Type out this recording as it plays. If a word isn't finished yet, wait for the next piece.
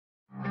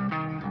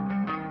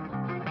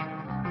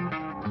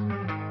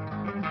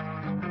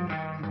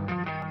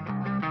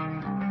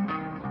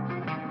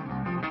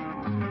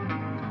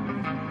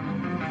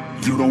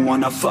You don't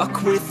wanna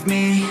fuck with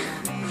me,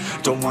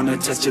 don't wanna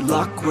test your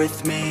luck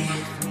with me.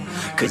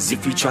 Cause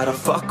if you try to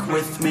fuck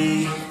with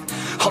me,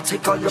 I'll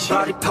take all your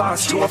body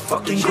parts to a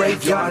fucking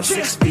graveyard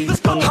 6 feet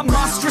underground. I'm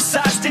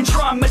ostracized and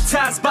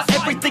traumatized by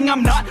everything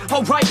I'm not.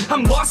 Alright,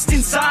 I'm lost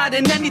inside,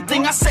 and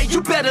anything I say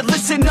you better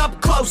listen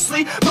up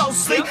closely.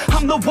 Mostly,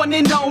 I'm the one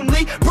and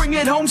only. Bring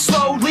it home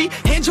slowly,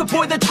 hand your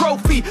boy the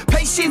trophy.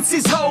 Patience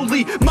is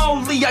holy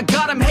moly. I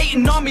got him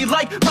hating on me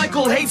like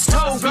Michael hates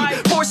Toby.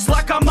 Force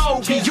like I'm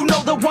Obi, you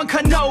know the one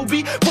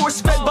Kenobi. Force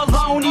fed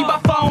baloney by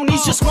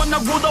phonies, just wanna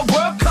rule the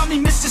world. Call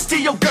me Mr.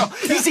 Steel Girl.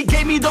 Easy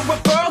gave me the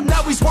referral,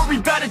 now he's worried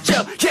about a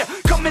jail. Yeah,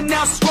 coming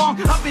out strong,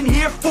 I've been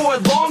here for a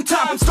long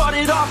time.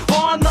 Started off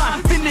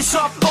online, finish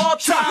off all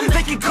time.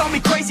 They can call me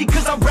crazy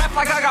cause I rap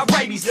like I got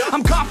rabies.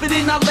 I'm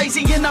confident, not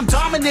lazy, and I'm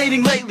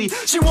dominating lately.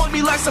 She want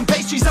me like some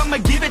pastries, I'ma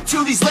give it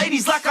to these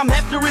ladies like I'm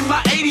Hefner in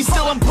my 80s.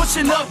 Still I'm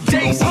pushing up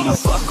daisies. Don't wanna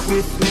fuck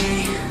with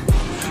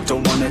me,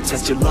 don't wanna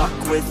test your luck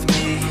with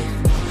me.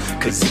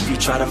 Cause if you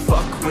try to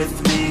fuck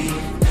with me,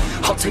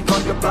 I'll take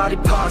all your body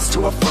parts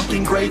to a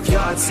fucking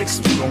graveyard 6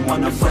 feet. Don't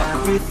wanna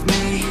fuck with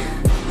me,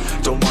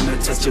 don't wanna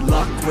test your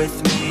luck with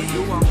me.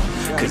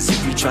 Cause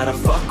if you try to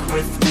fuck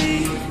with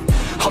me,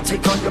 I'll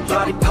take all your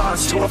body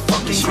parts to a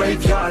fucking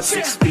graveyard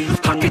 6 feet.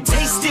 I can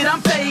taste it,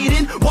 I'm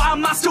fading. Why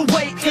am I still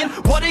waiting?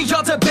 What are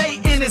y'all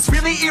debating? It's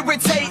really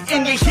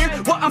irritating. You hear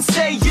what I'm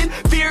saying?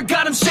 Fear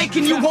got him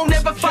shaking. You won't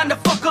ever find a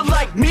fucker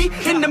like me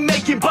in the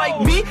making.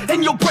 Bite me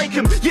and you'll break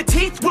him. Your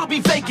teeth will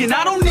be vacant.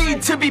 I don't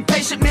need to be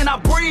patient, man. I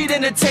breed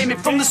entertainment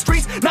from the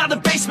streets, now the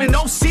basement.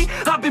 Oh, see,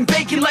 I've been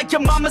baking like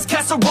your mama's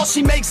casserole.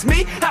 She makes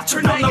me after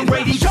on the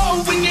radio.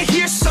 When you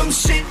hear some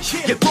shit,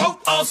 your throat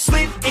all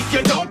slit. If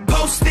you don't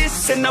post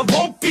this, and I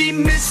won't be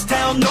missed.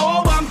 Hell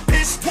no, I'm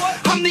pissed.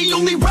 I'm the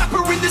only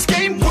rapper in this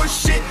game worth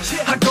shit.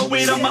 I go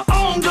it on my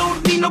own,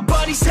 don't need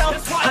nobody's help.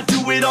 I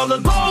do it all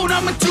alone,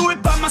 I'ma do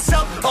it by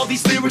myself. All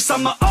these lyrics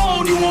on my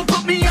own, you won't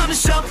put me on the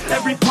shelf.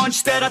 Every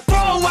punch that I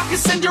throw, I can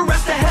send your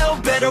ass to hell.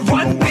 Better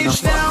run,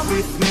 bitch, down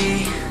with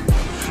me.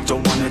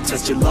 Don't wanna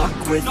test your luck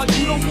with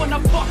me.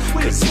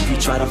 Cause if you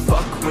try to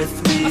fuck with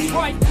me,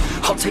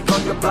 I'll take all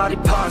your body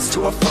parts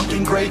to a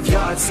fucking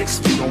graveyard 6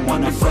 feet. Don't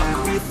wanna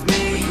fuck with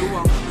me,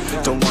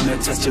 don't wanna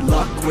test your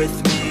luck with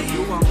me.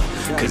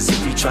 Cause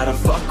if you try to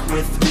fuck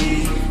with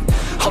me,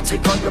 I'll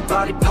take all your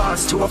body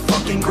parts to a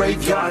fucking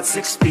graveyard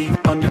 6 feet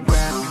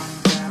underground.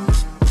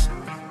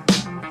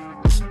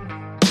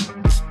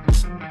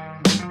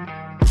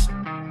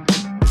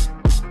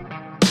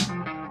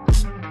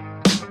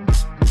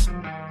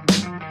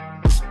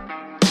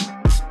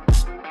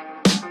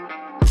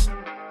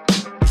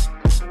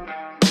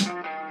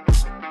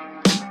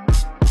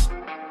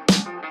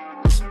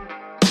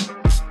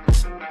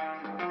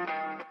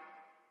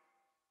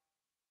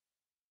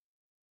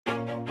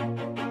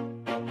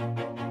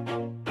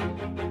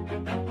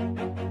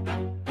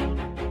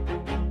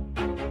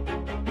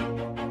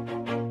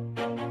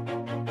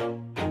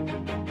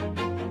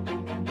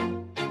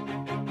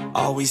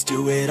 Always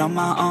do it on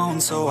my own,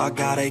 so I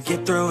gotta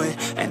get through it.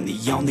 And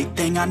the only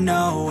thing I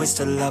know is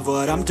to love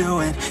what I'm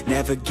doing.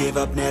 Never give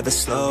up, never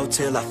slow,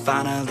 till I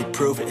finally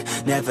prove it.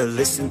 Never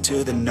listen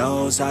to the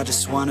no's, I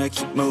just wanna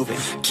keep moving.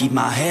 Keep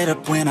my head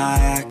up when I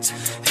act,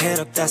 head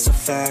up, that's a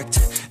fact.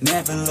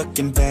 Never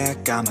looking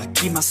back, I'ma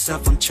keep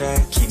myself on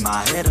track. Keep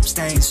my head up,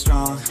 staying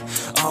strong,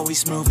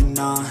 always moving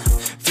on.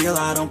 Feel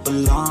I don't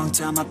belong,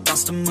 tell my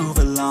thoughts to move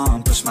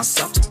along. Push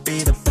myself to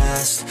be the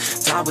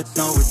best, die with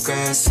no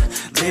regrets.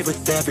 Live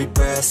with every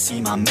breath, see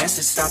my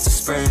message start to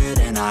spread.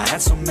 And I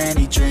had so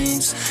many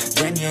dreams,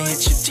 then you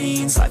hit your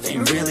teens. Life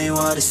ain't really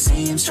what it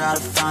seems, try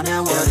to find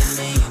out what it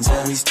means.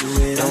 Always do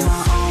it on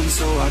my own,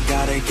 so I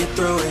gotta get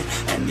through it.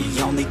 And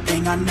the only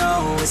thing I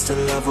know is to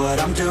love what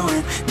I'm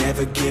doing.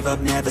 Never give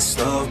up, never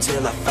slow,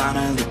 till I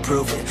finally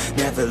prove it.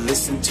 Never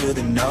listen to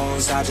the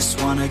no's, I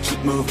just wanna keep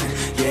moving.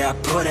 Yeah, I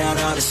put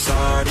out all this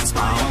art, it's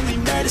my only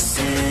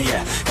medicine.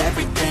 Yeah,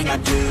 everything I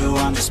do,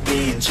 I'm just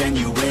being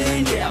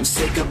genuine. Yeah, I'm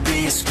sick of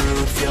being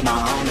screwed, feel my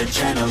own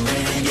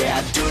adrenaline. Yeah,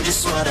 I do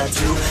just what I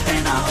do,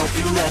 and I hope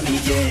you let me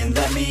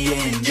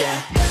in,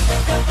 yeah.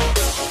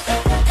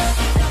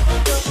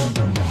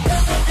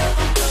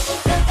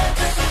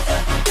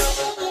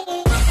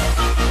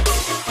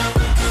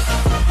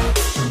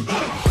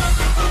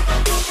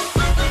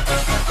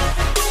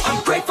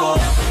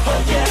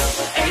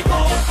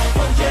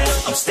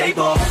 I'm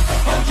stable,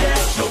 oh yeah,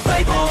 no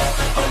label,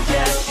 oh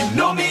yeah, you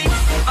know me.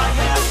 I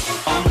have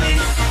only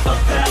a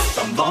path,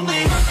 I'm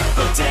lonely,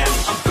 but damn,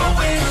 I'm going to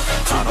win.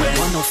 I don't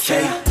want no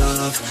fake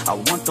love, I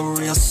want the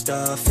real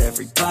stuff.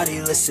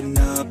 Everybody listen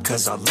up,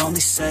 cause I'll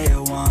only say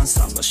it once.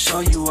 I'm gonna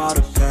show you all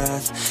the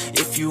path,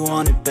 if you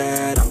want it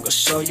bad. I'm gonna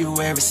show you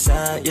where it's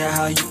at, yeah,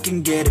 how you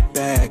can get it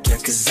back. Yeah,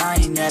 cause I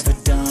ain't never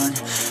done,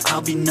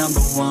 I'll be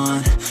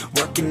 #1.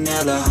 Working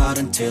hella hard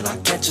until I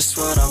get just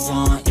what I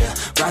want, yeah.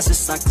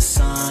 Rises like the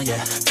sun,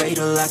 yeah,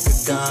 fatal like a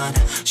gun.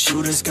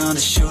 Shooters gonna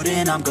shoot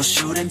and I'm gonna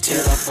shoot until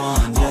I fall,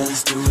 yeah.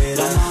 Always do it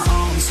on my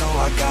own, so so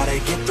I gotta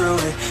get through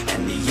it.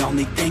 And the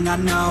only thing I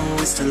know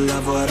is to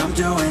love what I'm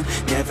doing.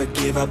 Never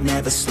give up,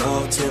 never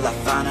slow, till I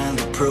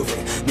finally prove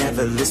it.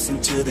 Never listen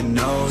to the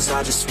no's,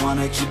 I just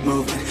wanna keep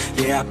moving.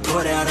 Yeah, I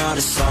put out all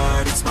this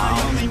art, it's my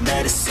only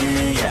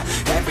medicine. Yeah,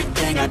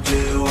 everything I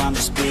do, I'm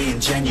just being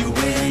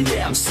genuine.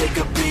 Yeah, I'm sick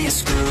of being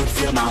screwed,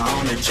 feel my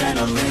own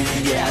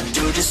adrenaline. Yeah, I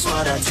do just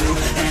what I do,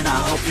 and I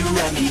hope you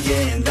let me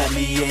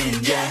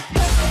in, yeah.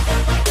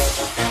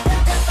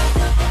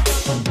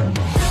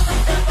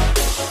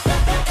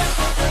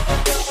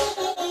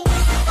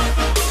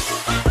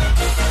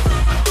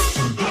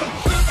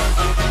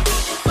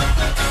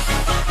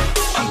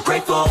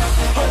 Oh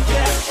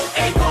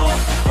yeah, able,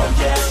 oh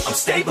yeah, I'm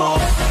stable,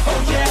 oh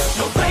yeah,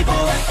 no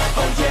label,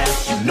 oh yeah,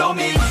 you know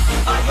me,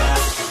 I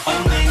have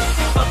only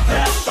a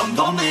path, I'm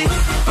lonely,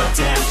 but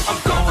damn, I'm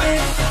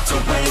going to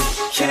win,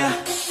 yeah.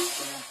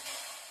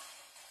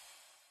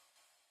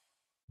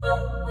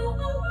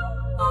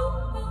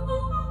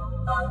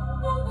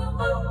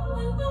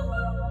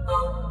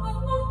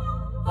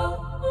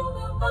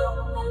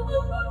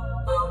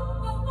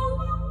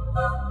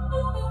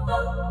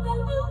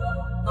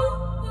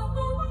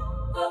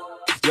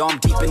 Yo, I'm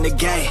deep in the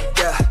game,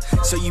 yeah,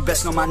 so you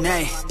best know my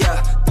name,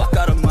 yeah. Fuck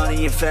all the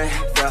money and fame,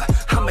 yeah,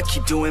 I'ma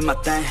keep doing my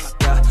thing,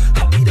 yeah.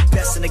 I'll be the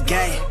best in the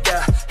game,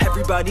 yeah,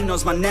 everybody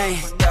knows my name,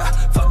 yeah.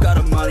 Fuck all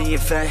the money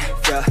and fame,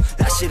 yeah,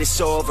 that shit is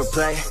so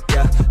overplayed,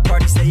 yeah.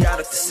 Parties, they all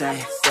look the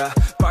same, yeah,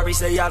 Barbies,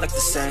 they all look the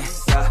same,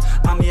 yeah.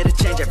 I'm here to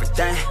change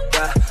everything,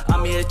 yeah,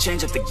 I'm here to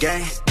change up the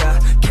game, yeah.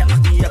 Can't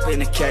lock me up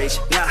in a cage,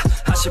 nah,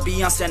 I should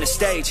be on center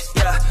stage,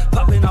 yeah.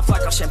 Popping off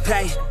like I'm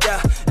champagne,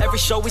 yeah, every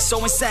show is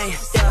so insane,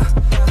 yeah.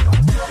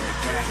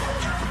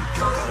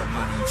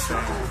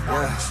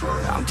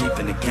 Yeah, I'm deep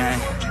in the game.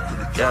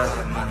 Yeah,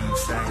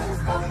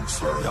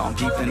 yo, I'm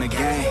deep in the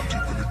game.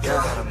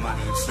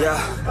 Yeah,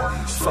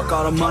 fuck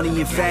all the money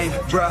and fame,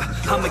 bruh.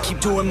 I'ma keep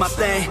doing my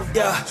thing.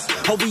 Yeah,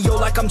 OVO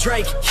like I'm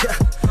Drake. Yeah,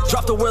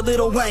 drop the word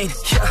Lil Wayne.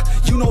 Yeah,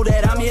 you know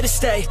that I'm here to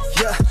stay.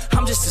 Yeah,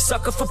 I'm just a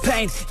sucker for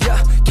pain.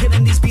 Yeah,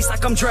 killing these beats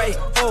like I'm Dre.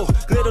 Oh,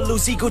 Little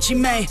Uzi, Gucci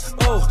Mane.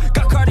 Oh,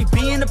 got Cardi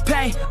B in the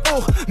pain.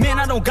 Oh, man,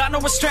 I don't got no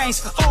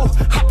restraints. Oh,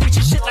 I'm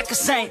preaching shit like a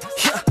saint.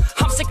 Yeah,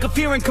 I'm sick of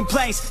hearing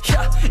complaints.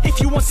 Yeah, if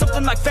you want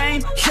something like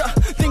fame, yeah,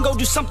 then go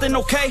do something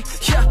okay.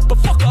 Yeah, but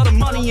fuck all the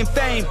money and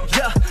fame.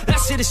 Yeah, that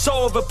shit is so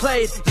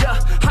overplayed. Yeah,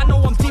 I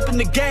know I'm deep in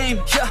the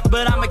game. Yeah,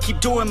 but I'ma keep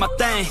doing my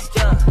thing.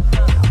 Yeah.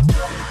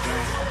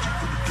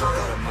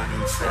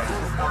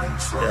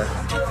 Yeah,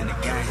 I'm deep in the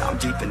game. I'm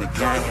deep in the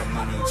game.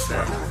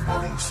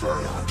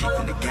 I'm deep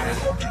in the game.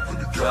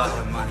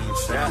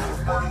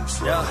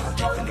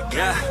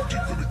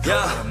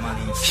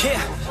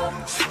 Yeah.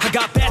 I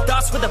got bad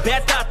thoughts with a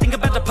bad thought. Think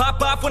about to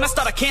pop off when I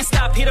start. I can't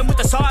stop. Hit them with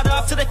the sawed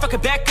off till they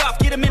fucking back off.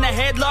 Get them in a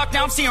headlock.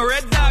 Now I'm seeing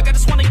red dog. I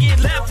just wanna get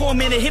loud for a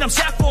minute. Hit them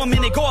shot for a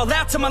minute. Go all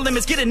out to my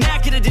limits. Get it now.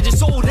 Get it. It just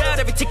sold out.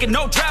 Every ticket,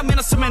 no drought. Man,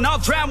 I'm swimming. I'll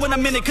drown when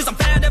I'm in it. Cause I'm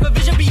fat. Have a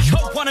vision. Be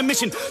hope on a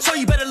mission. So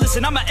you better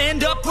listen. I'ma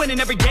end up winning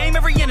every game,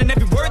 every inning,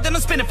 every word that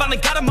I'm spinning. Finally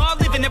got them all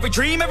living. Every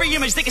dream, every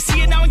image. They can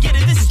see it now and get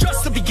it. This is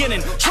just the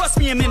beginning. Trust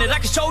me a minute. I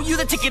can show you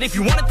the ticket. If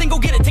you want it, then go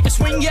get it. Take a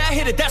swing. Yeah,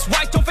 hit it. That's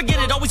right. Don't forget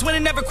it. Always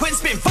winning, never quit.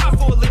 Spin 5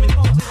 for a living.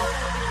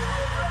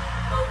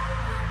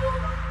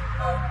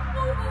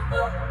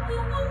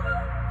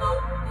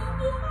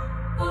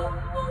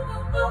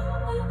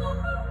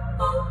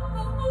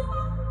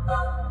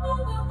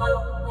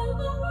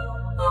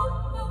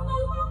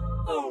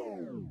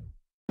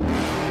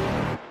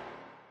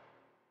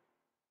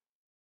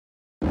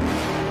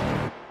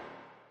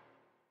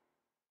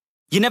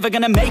 You're never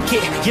gonna make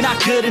it, you're not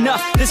good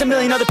enough. There's a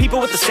million other people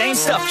with the same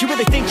stuff. You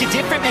really think you're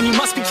different? Man, you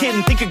must be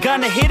kidding. Think you're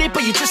gonna hit it,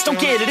 but you just don't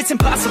get it. It's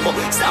impossible,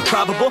 it's not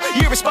probable,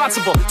 you're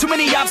irresponsible. Too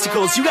many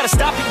obstacles, you gotta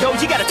stop it, yo.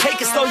 You gotta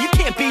take it slow, you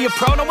can't be a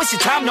pro. Don't waste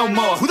your time no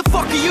more. Who the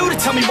fuck are you to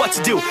tell me what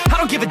to do? I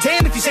don't give a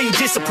damn if you say you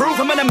disapprove.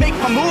 I'm gonna make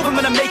my move, I'm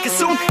gonna make it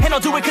soon. And I'll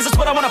do it cause it's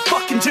what I wanna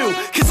fucking do.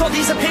 Cause all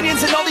these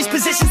opinions and all these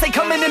positions, they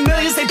come in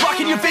millions. They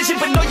blocking your vision,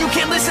 but no, you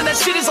can't listen. That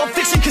shit is all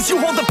fiction. Cause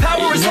you hold the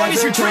power as long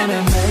as you're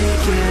dreaming.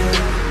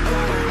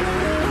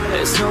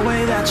 There's no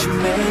way that you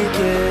make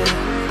it.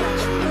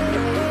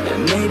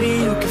 And maybe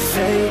you can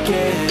fake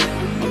it,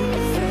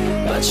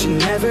 but you're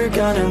never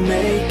gonna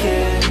make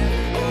it.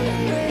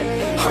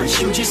 Aren't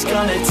you just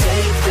gonna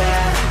take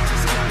that?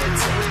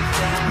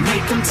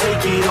 Make them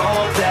take it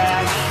all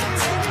back.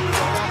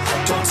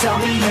 Don't tell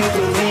me you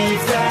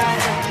believe that.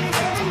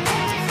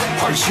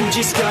 Aren't you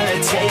just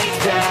gonna take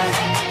that?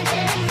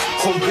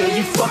 Or will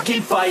you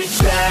fucking fight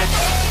back?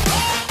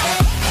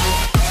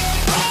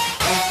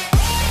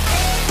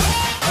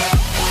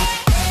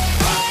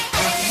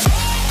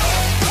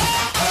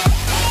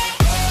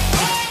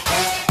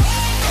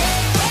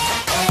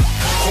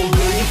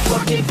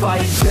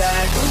 Fight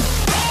back.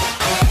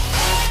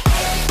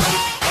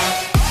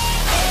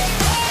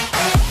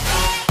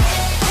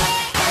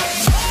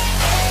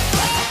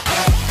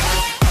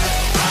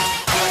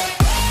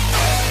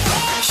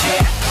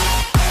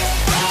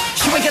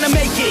 You ain't gonna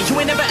make it, you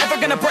ain't never ever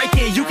gonna break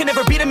it. You can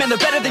never beat them and they're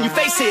better than you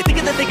face it.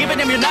 Thinking that they give a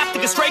damn, you're not,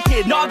 think a straight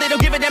kid. No, they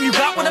don't give a damn, you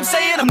got what I'm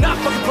saying? I'm not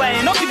fucking way,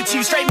 and I'll give it to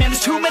you straight, man.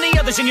 There's too many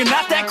others and you're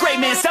not that great,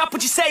 man. Stop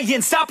what you're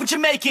saying, stop what you're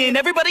making.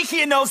 Everybody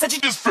here knows that you're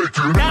just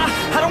faking. Nah,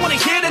 I don't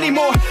wanna hear it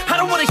anymore, I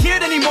don't wanna hear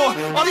it anymore.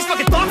 All these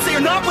fucking thoughts, they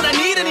are not what I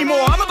need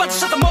anymore. I'm about to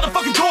shut the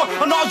motherfucking door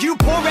on all you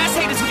poor ass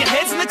haters with your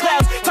heads in the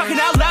clouds, talking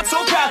out loud so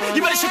proud.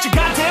 You better shut your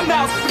goddamn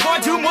mouth before I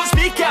do more,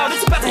 speak out.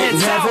 It's about to head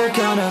south. You're never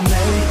gonna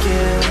make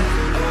it,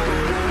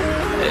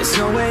 there's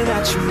no way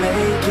that you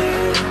make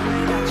it.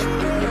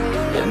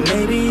 And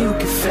maybe you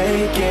can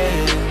fake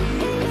it,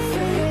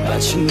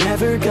 but you're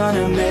never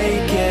gonna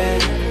make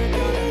it.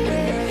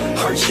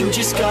 Aren't you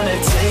just gonna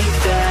take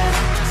that,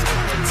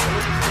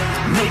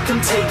 make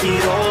them take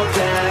it all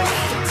back?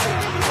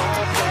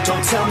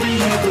 Don't tell me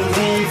you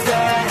believe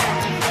that.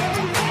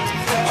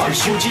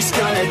 Aren't you just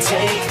gonna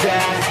take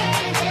that,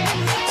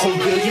 or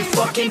will you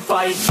fucking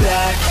fight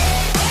back?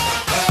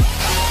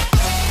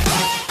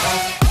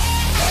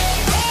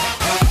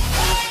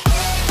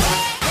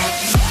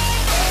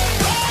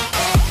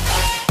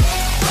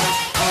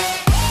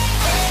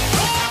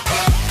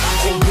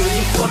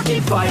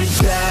 Fight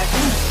back.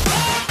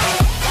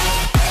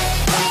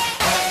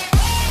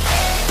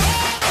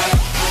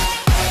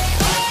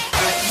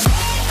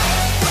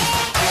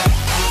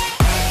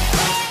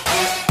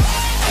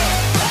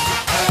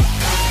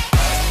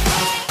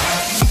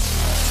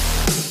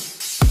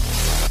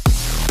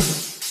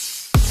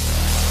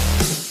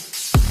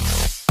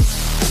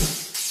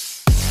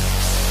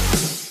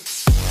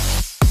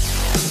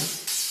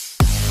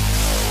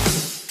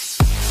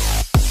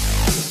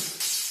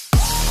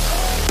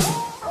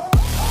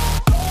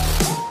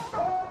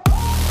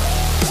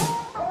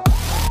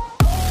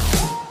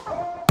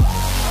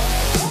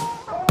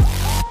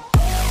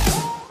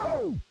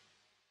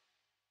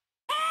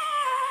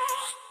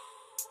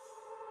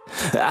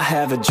 I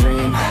have a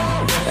dream,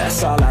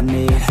 that's all I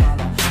need.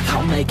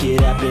 I'll make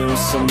it happen with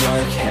some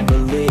work and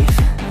belief.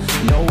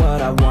 Know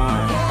what I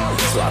want,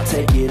 so I'll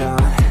take it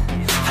on.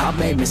 I've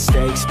made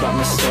mistakes, but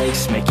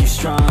mistakes make you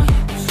strong.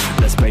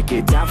 Let's break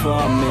it down for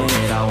a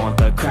minute. I want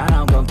the crown,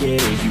 I'm gon'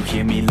 get it. You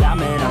hear me loud,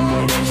 man, I'm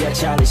winning. Yeah,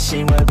 Charlie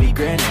Sheen will be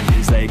grinning.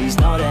 These ladies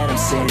know that I'm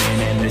sinning,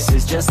 and this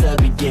is just the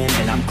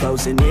beginning. I'm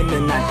closing in the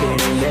ninth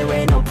inning, there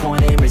ain't no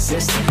point in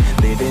resisting.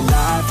 Living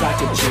life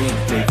like a dream,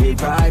 live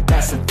it right,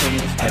 that's the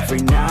thing. Every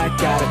night,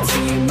 got a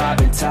team, I've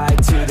been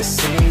tied to the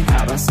scene.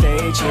 Out on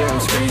stage, here I'm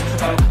scream,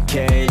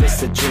 okay,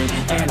 this a dream.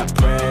 And I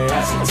pray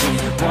as a team,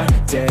 one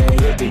day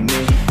it'll be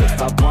me.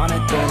 If I want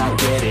it, then I'll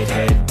get it.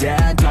 Head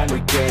down, don't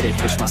regret it.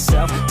 Push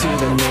myself to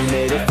the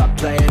limit. If I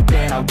play it,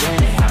 then I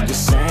win it. I'm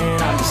just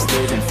saying, I'm just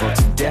living for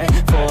today.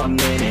 For a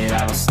minute,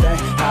 I don't stay,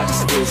 I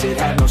just visit.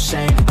 Have no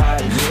shame, I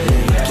admit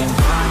it. Looking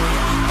right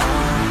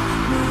at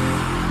me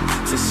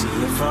to see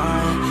if I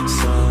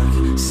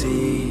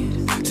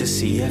succeed, to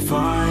see if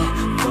I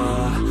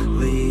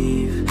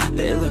believe.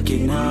 They're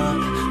looking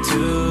up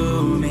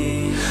to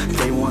me.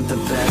 They want the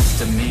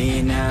best of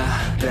me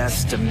now,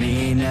 best of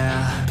me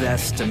now,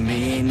 best of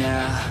me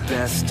now,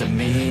 best of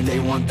me. They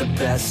want the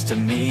best of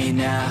me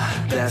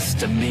now,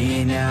 best of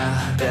me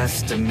now,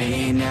 best of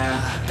me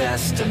now,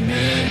 best of me.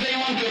 They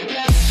want the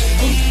best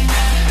of me now.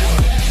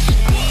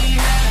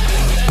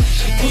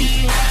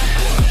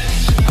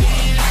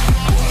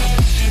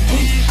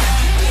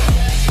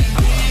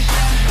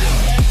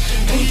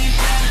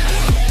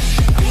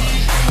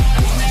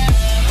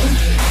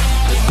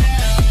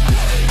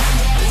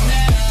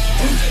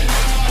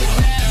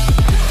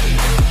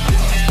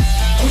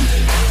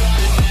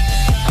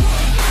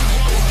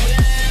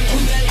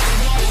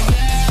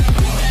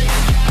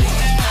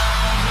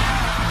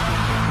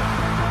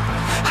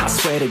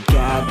 Swear to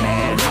God,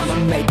 man, I'ma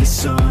make it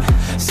soon.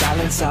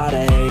 Silence all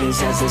the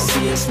haters as they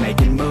see us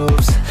making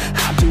moves.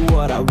 I do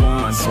what I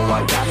want, so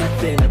I got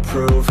nothing to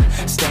prove.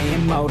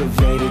 Staying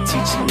motivated,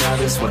 teaching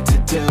others what to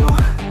do.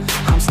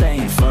 I'm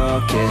staying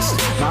focused,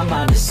 my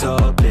mind is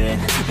open.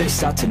 They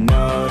start to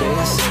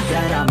notice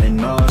that I'm in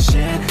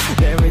motion.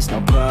 There is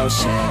no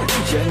potion,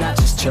 you're not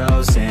just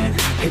chosen.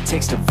 It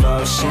takes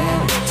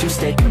devotion to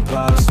stay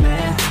composed,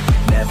 man.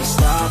 Never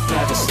stop,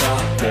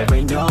 there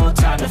ain't no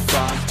time to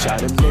fall. Try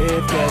to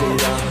live, get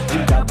it all,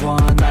 you got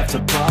one life to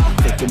ball.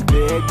 Thinking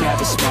big,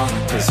 never small,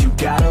 cause you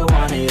gotta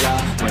want it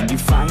all. When you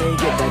finally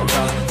get that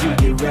call, you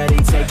get ready,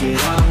 take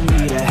it on.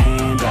 Need a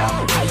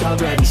handout, I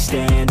already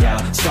stand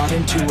out.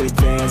 Starting to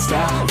advance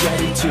now,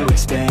 ready to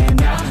expand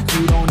now.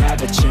 You don't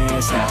have a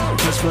chance now,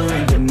 cause we're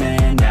in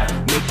demand now.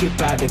 Make it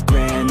by the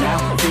grand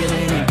now,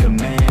 feeling in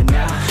command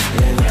now.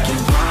 They're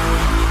looking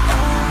right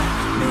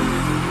at me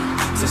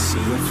to see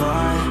if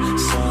I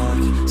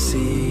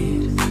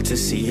succeed, to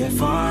see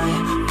if I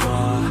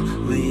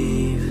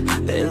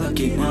believe. They're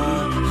looking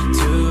up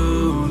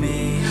to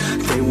me.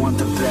 They want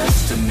the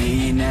best of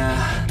me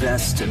now,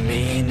 best of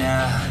me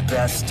now,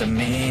 best of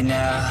me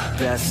now,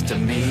 best of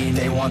me.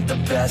 They want the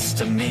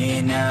best of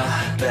me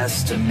now,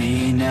 best of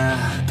me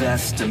now,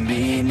 best of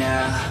me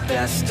now,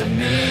 best of me.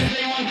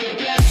 They want the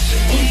best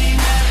of me.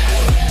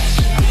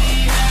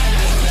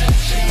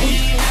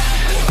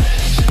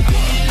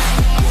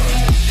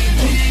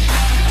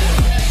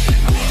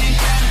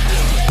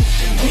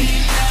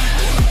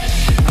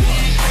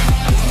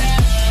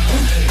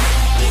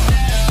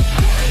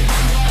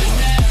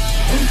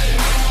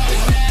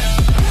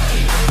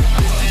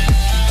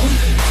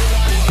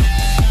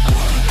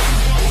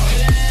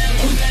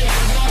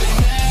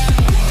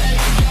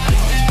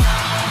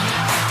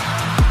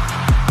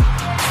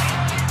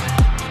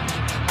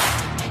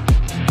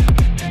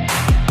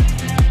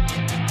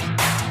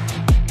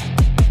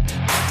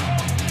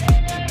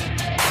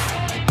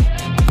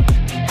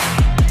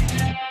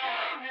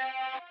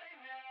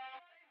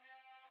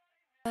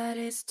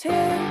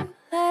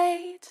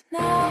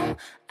 now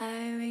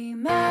I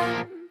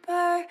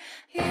remember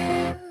you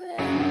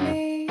and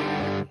me,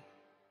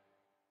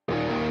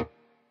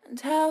 and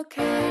how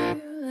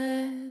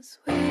careless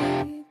we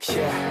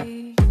could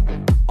be.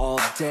 All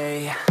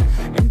day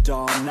and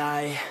all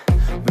night,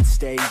 we'd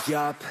stay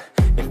up,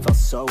 it felt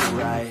so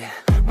right.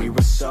 We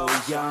were so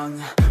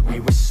young, we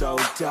were so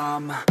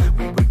dumb.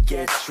 We would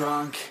get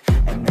drunk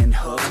and then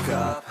hook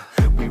up.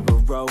 We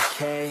were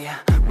okay,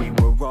 we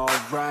were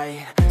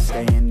alright,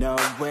 staying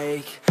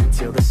awake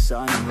till the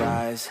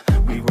sunrise.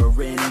 We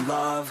were in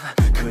love,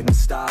 couldn't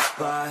stop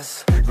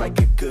us, like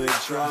a good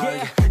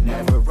drug,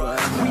 never run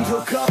off. We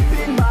hook up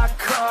in my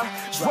car,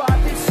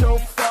 driving so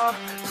far,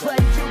 play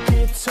your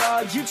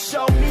guitar, you'd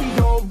show me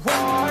your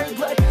art.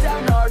 Let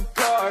down our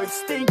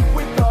guards, think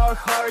with our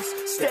hearts,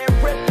 stare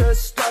at the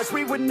stars,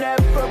 we were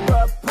never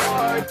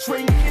apart.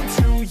 Drinking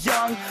too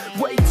young,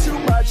 way too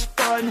much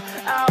fun,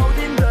 out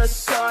in the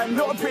sun,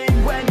 or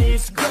rain when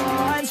it's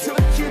gone.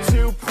 Took you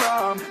to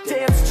prom,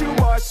 dance to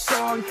our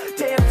song,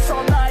 dance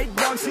all night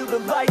long till the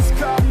lights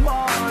come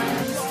on.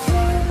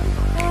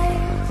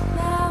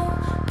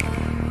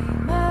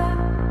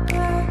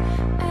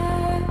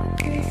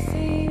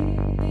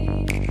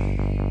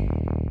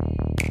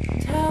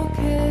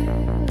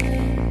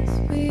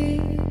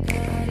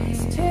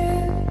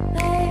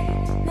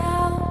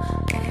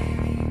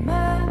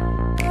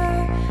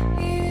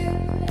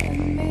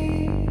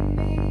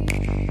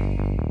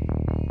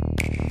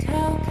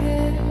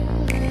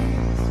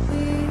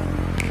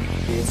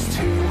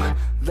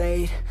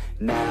 Late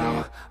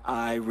now,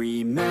 I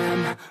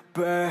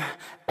remember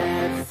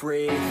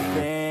everything,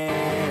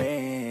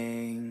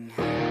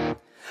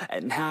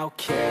 and how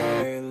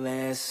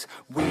careless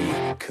we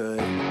could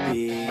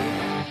be,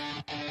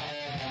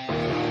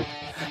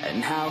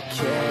 and how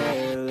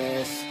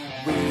careless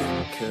we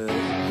could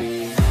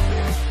be,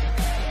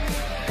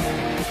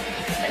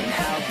 and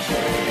how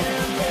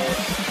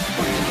careless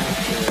we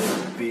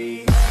could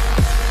be.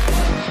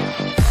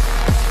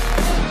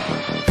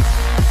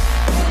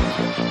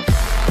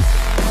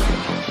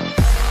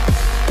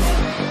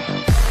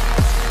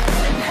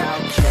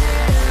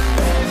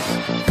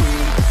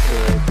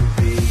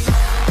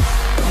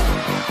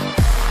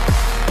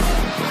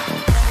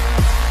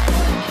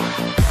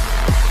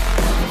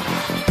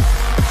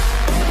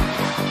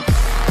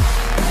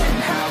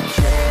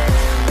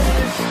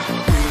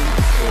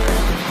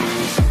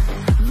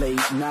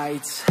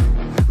 Nights,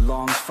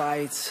 long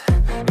fights,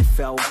 it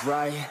felt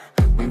right,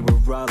 we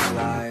were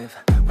alive.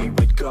 We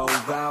would go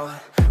out,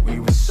 we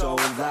were so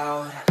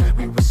loud,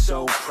 we were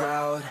so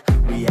proud,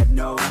 we had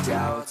no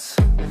doubts.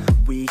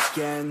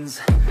 Weekends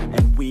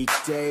and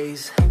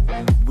weekdays,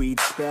 we'd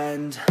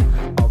spend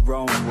our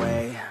own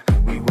way.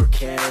 We were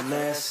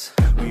careless,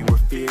 we were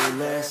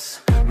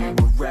fearless, we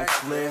were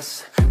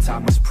reckless,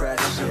 time was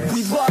precious.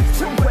 We loved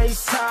to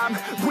waste time,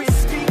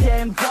 whiskey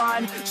and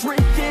wine,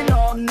 drinking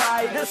all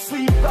night,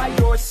 asleep by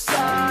your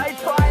side.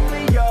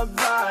 Finally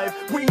alive,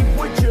 we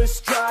would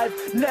just drive,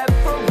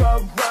 never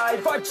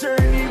arrive. Our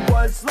journey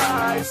was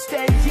live,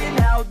 staying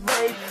out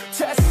late,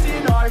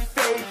 testing our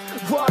fate,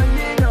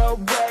 running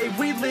away.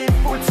 We live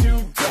for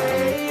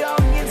today,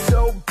 young and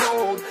so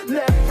bold,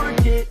 never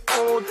get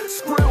old.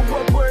 Screw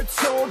what we're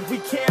told, we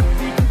can't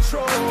be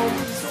controlled.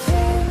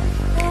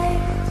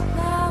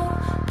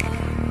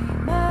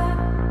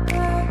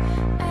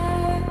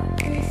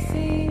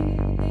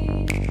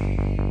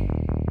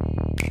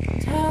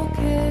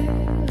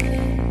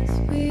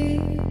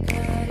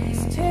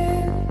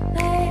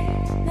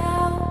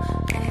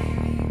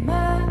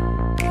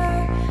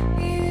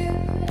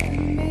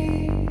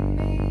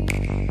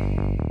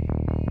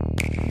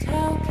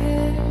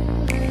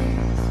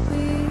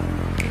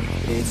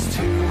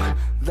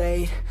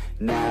 Late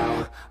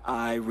now,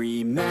 I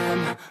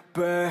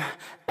remember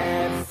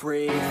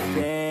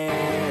everything,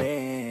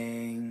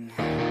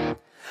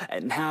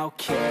 and how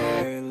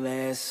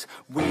careless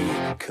we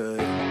could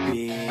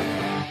be,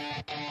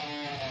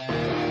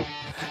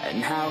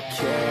 and how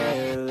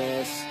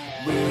careless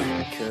we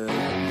could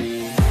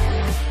be,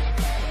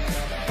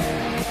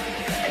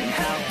 and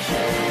how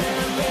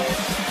careless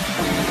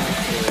we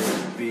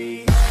could be.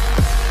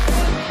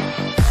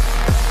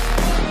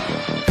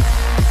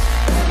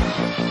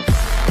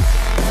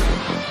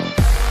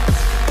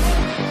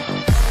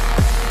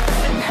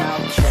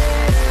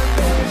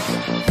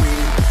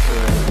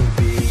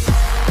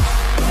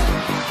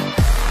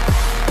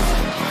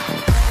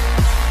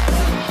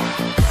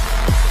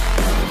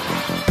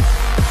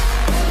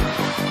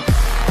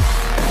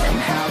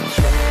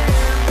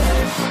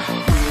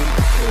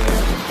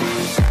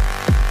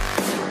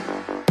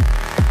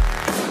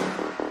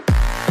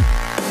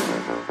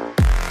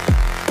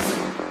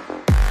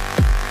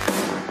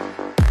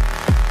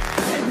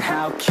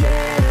 How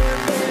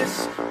careless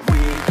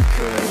we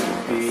could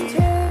be. It's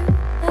too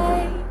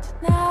late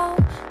now,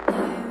 I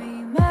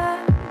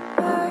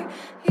remember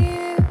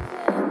you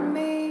and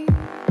me,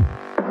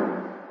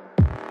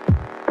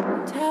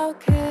 and how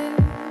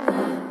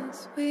careless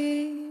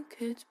we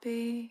could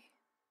be.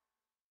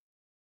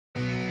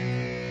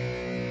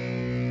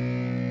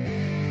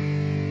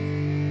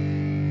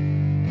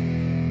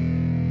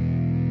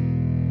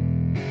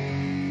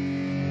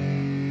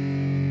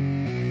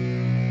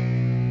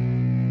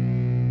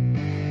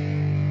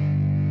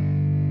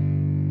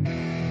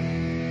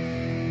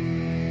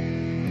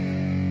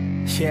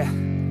 Yeah,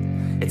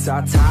 it's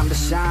our time to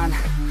shine.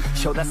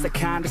 Show that's the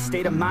kind of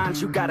state of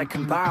mind you gotta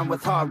combine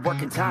with hard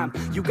work and time.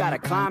 You gotta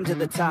climb to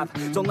the top.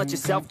 Don't let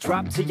yourself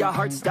drop till your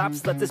heart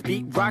stops. Let this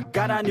beat rock.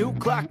 Got a new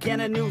clock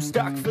and a new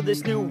stock for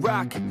this new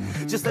rock.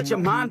 Just let your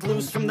mind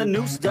loose from the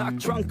new stock.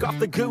 Drunk off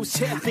the goose,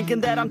 yeah. Thinking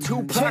that I'm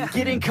too pop.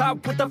 Getting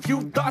caught with a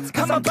few thoughts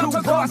cause I'm too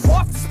lost.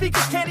 Off the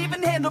speakers can't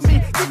even handle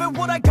me. Giving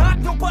what I got,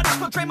 nobody's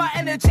gonna drain my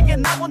energy.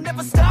 And I will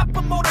never stop,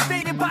 I'm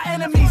motivated by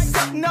enemies.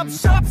 Setting up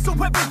shop so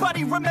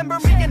everybody remember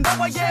me. And no,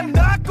 I am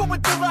not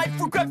going through life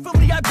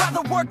regretfully. I'd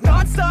rather work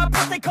non-stop,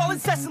 what they call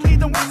incessantly,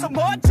 than work some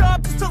odd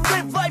job just to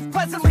live life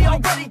pleasantly.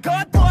 Already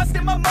got lost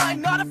in my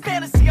mind, not a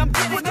fantasy. I'm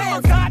getting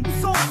ill,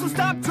 gotten soul, so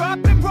stop,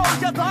 drop, and roll.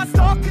 You lost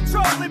all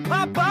control and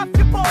pop off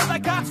your ball. I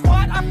got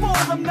squat, I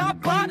fall, I'm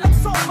not bought, I'm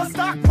sold. My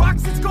stock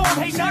rocks, it's gold.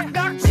 Hey, knock,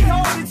 knock, she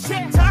holding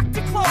shit, talk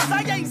to close.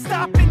 I ain't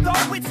stopping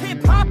though, it's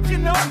hip-hop, you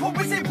know.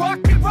 Or is it rock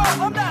and roll?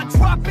 I'm not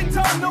dropping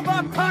down, no,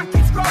 my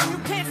pockets grow. You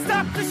can't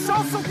stop the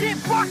show, so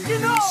get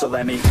rockin' on. So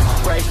let me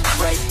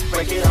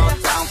break it all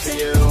down for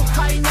you.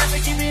 I ain't never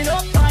giving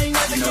up, I ain't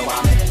never giving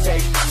up.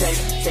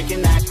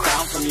 Taking that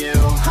crown from you.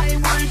 I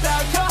ain't worried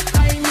about you,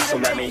 I ain't never. So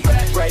let me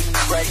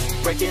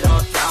break it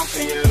all down for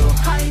you.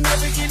 I ain't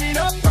never giving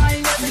up, I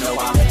ain't never giving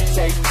up.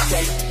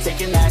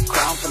 Taking that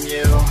crown from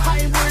you. I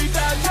ain't worried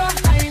about you,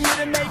 I ain't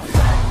never make it.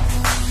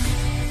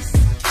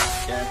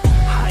 Yeah.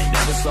 I ain't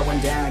never slowing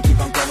down, keep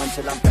on going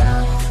till I'm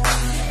found.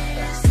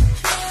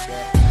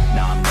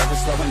 No, I'm never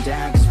slowing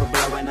down, cause we're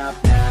blowing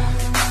up now.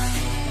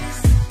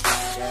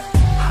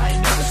 I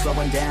ain't never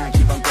slowing down,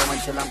 keep on going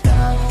till I'm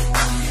down.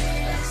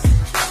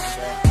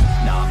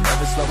 No, I'm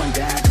never slowing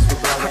down, cause we're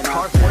blowing up.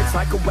 Hard words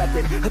like a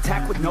weapon,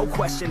 attack with no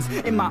questions.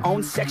 In my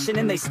own section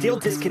and they still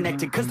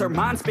disconnected, cause their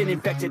mind's been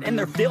infected and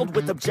they're filled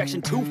with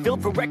objection. Too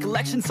filled for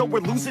recollection, so we're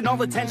losing all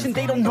attention.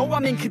 They don't know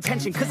I'm in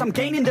contention, cause I'm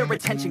gaining their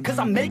attention. Cause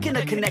I'm making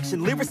a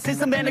connection,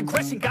 lyricism and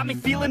aggression got me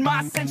feeling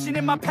my ascension.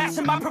 In my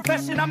passion, my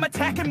profession, I'm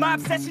attacking my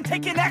obsession.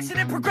 Taking action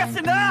and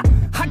progressing,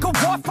 I go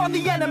off on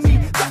the enemy,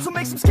 that's what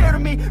makes them scared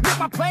of me. Make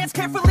my plans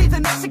carefully,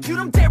 then execute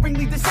them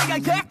daringly. They say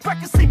I act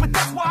recklessly, but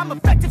that's why I'm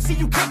effective. See,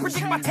 you can't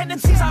predict my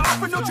tendencies, I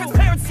offer no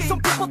transparency. Some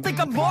people think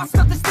I'm lost,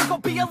 others think I'll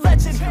be a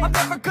legend. I'm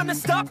never gonna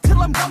stop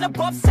till I'm one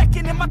above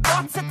second. And my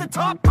thoughts at the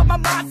top, but my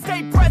mind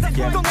stay present.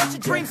 Don't let your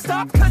dreams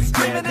stop, cause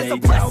dreaming is a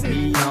blessing.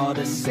 They tell me all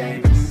the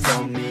same,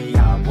 told me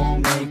I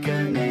won't make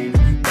a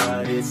name.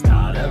 But it's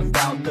not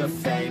about the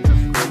fame,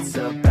 it's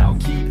about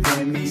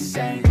keeping me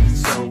sane.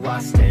 So I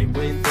stay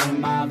within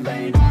my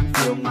lane,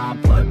 feel my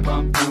blood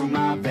pump through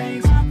my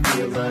veins.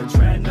 Feel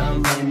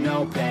adrenaline,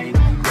 no pain,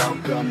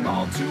 welcome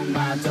all to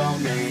my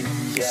domain.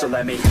 Yeah. So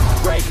let me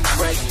break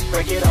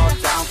it all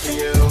down for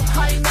you.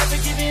 I ain't never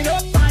giving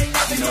up, I ain't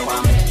never giving up.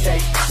 I'm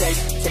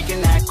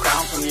taking that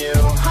crown from you.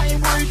 I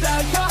ain't worried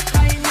about you,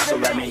 I ain't never. So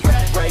let me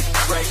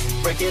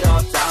break it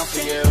all down for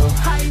you.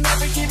 I ain't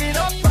never giving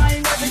up, I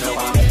ain't never giving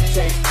up. I'm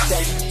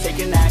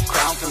taking that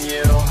crown from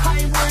you. I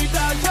ain't worried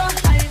about you,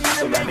 I ain't never.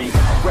 So let me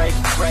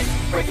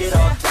break it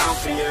all down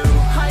for you.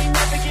 I ain't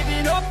never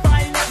giving up,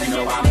 I ain't never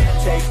giving up. I'm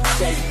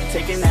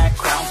taking that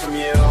crown from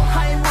you.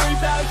 I ain't worried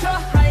about you,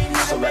 I ain't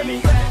never. So let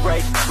me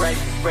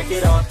break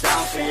it all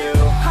down for you.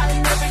 I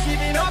ain't never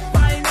giving up,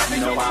 I ain't never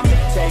giving up. I'm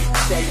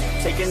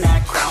taking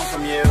that crown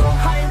from you.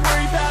 I ain't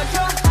worried about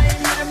you, I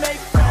ain't never make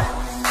friends.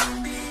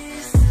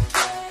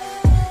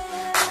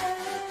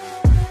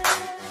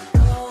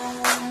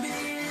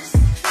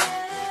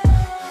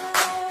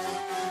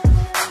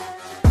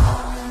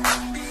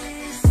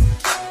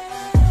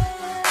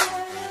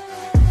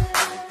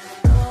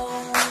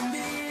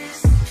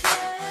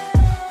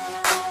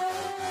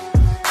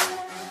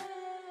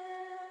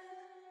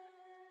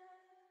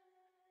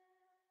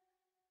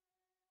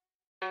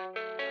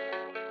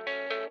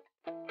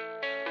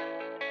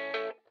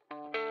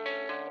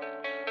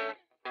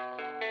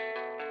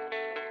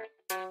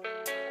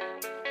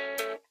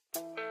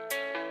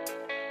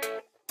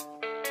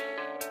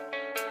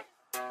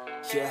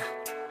 Yeah,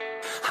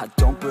 I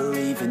don't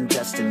believe in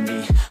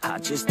destiny, I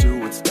just do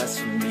what's best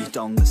for me.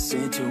 Don't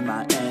listen to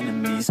my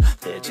enemies,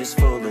 they're just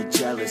full of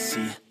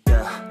jealousy.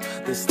 Yeah,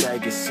 this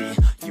legacy,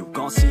 you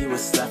gon' see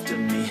what's left of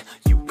me.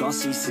 You gon'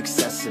 see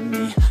success in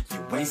me,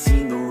 you ain't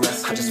seen the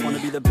rest of me. I just wanna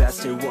be the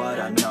best at what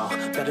I know,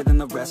 better than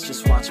the rest,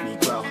 just watch me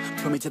grow.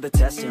 Put me to the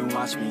test and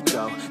watch me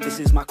go. This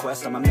is my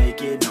quest, I'ma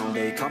make it known.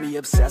 They call me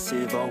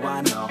obsessive, oh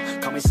I know.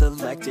 Call me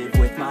selective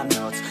with my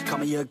notes, call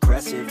me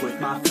aggressive with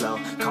my flow.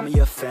 Call me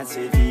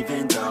offensive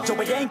even though Joe,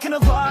 I ain't gonna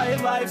lie,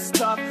 life's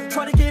tough.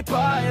 Try to get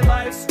by,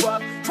 life's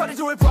rough. Try to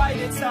do it right,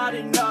 it's not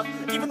enough.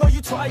 Even though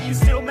you try, you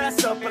still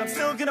mess up. But I'm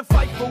still gonna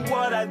fight for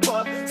what I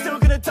love. Still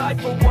gonna die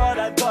for what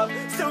I love.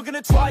 Still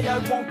gonna try, I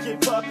won't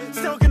give up.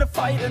 Still gonna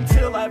fight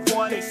until I've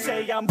won. They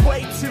say I'm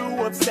way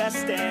too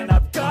obsessed and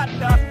I've got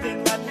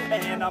nothing left.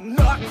 And I'm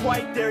not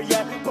quite there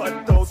yet,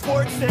 but those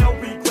words they'll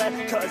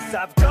regret. Cause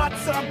I've got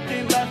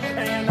something left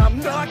and I'm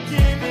not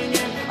giving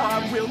in.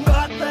 I will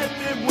not let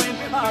them win,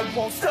 I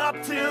won't stop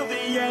till the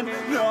end,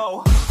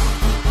 no.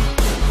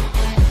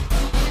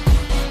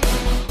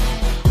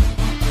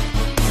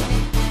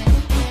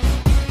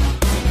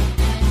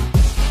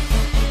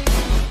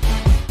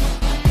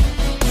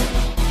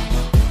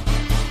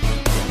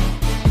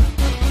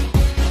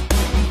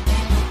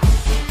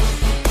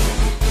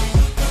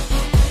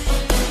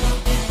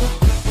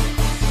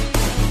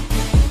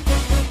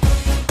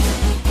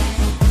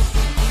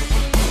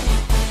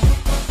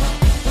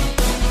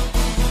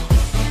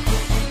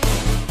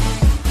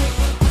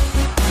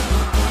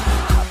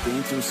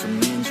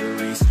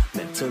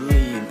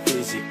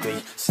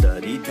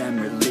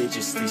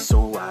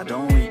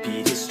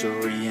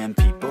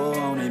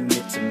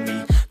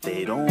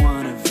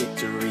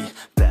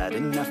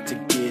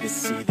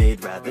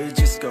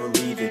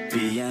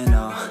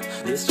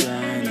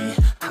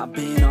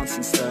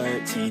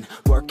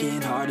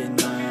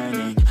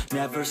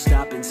 never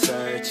stopping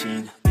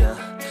searching, yeah,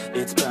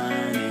 it's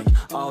burning.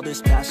 All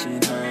this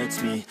passion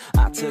hurts me.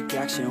 I took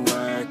action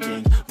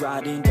working,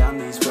 writing down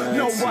these words.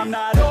 No, I'm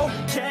not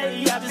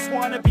okay, I just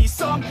wanna be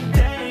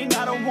something.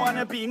 I don't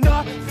wanna be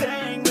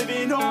nothing,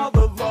 living all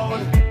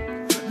alone.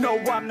 No,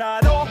 I'm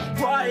not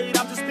alright,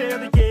 I'm just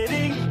barely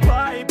getting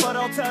by. But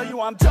I'll tell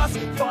you I'm just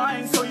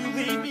fine, so you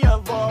leave me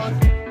alone.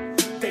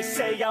 They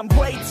say I'm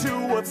way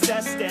too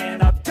obsessed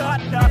and I've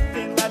got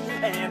nothing left,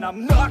 and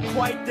I'm not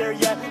quite there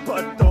yet,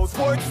 but those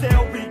words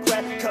they'll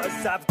regret,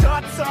 'cause I've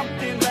got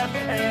something left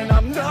and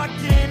I'm not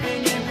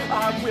giving in.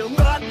 I will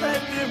not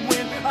let them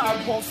win,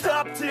 I won't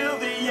stop till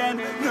the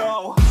end,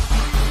 no.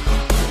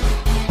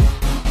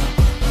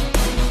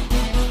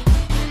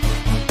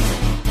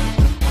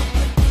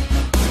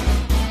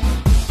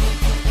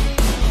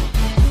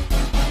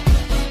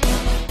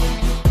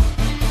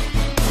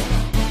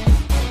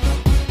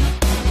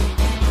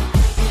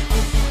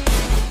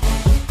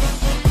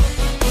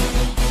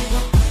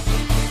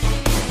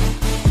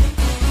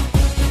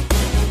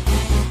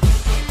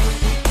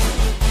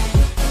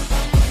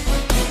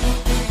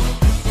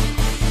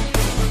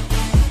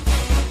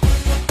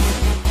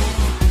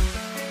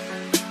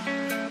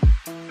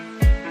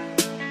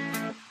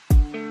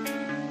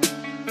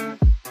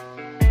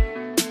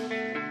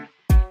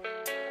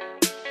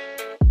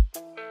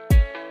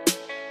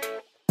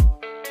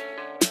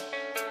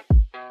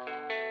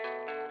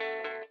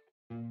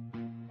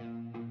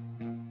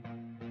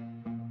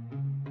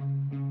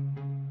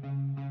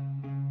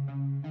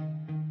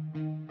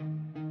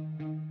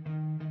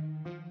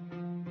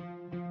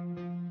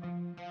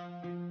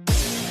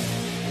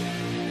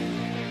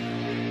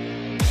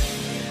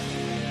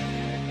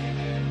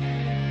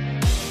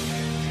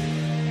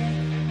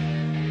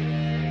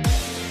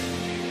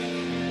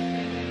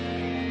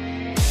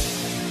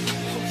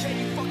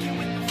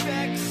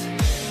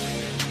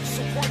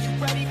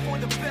 Ready for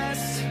the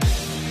best?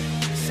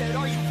 Said,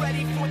 are you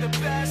ready for the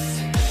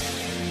best?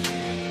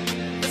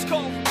 Let's go.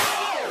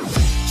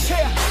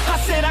 Yeah, I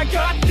said I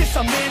got this,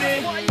 I'm in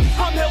it.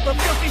 I'm hella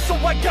filthy, so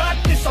I got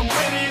this, I'm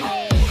winning.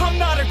 I'm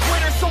not a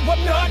quitter, so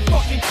I'm not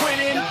fucking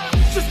quitting.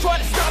 Just try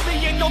to stop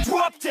me and you'll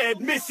drop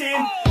dead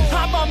missing.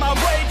 I'm on my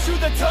way to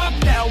the top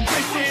now,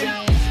 listen.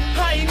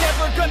 I ain't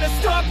never gonna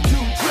stop,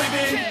 too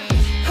driven.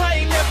 I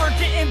ain't never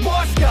getting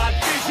lost, got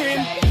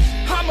vision.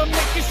 I'ma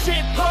make this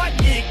shit hot,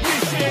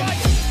 ignition.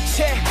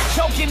 Yeah,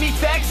 yo, give me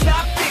facts,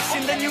 not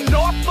fiction. Then you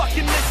know I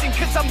fucking listen,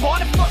 'cause I'm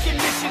on a fucking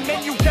mission.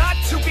 Man, you got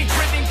to be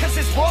driven, 'cause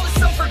this world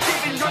is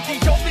unforgiving. You're the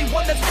only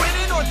one that's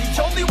winning, or the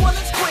only one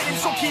that's quitting.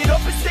 So get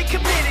up and stay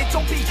committed,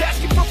 don't be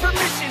asking for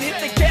permission. Hit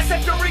the gas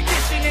after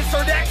ignition and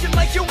start acting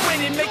like you're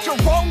winning. Make your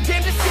own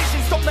damn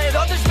decisions, don't let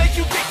others make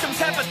you victims.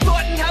 Have a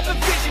thought and have a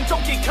vision,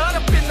 don't get caught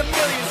up in the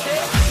millions.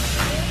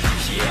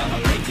 Yeah, I'ma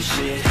make this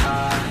shit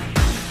hot.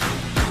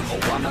 Oh,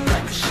 I'ma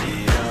light the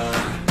shit up.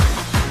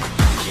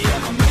 Yeah,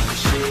 I'ma make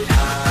this shit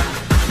hot.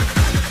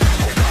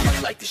 Oh, I'ma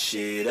light the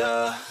shit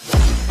up.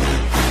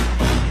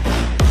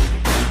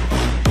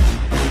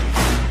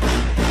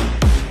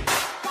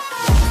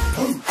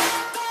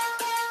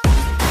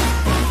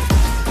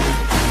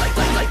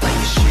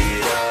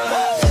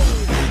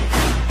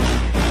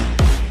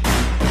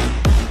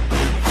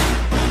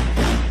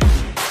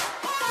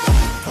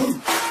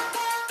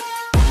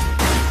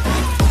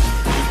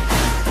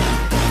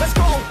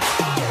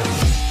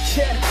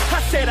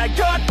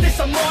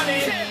 I'm on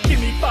it. Give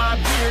me 5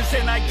 years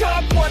and I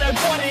got what I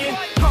wanted.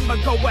 I'ma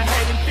go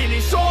ahead and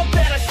finish all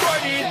that I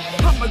started.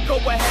 I'ma go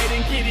ahead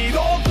and get it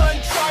all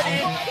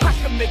uncharted. I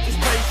can make this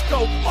place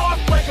go off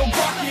like a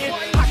rocket.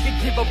 I can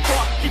give a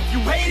fuck if you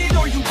hate it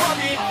or you love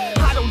it.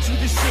 I don't do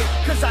this shit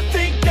 'cause I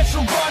think that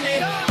you want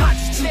it. I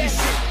just do this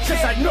shit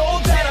 'cause I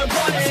know that I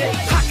want it.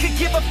 I could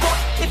give a fuck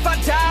if I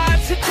die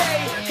today.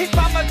 If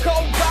I'ma go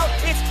out,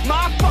 it's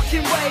my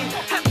fucking way.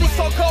 At least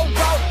I'll go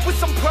out with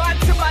some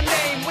pride to my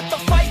name. With the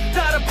fight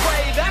not a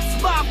play, that's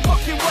my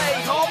fucking way,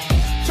 ho.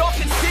 Y'all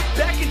can sit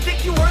back and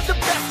think you heard the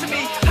best of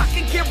me. I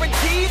can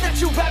guarantee that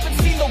you haven't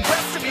seen the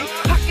rest of me.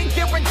 I can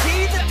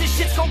guarantee that this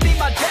shit's gonna be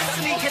my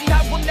destiny. And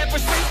I will never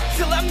sleep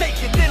till I make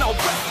it, then I'll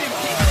rest in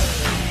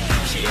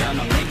peace. Yeah,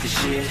 I'ma make this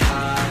shit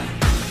hot.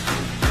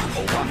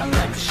 Oh, I'ma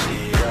light the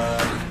shit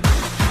up.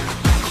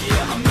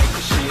 Yeah, I'ma make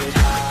this shit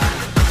hot.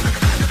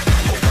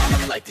 Oh,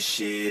 I'ma light the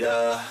shit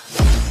up.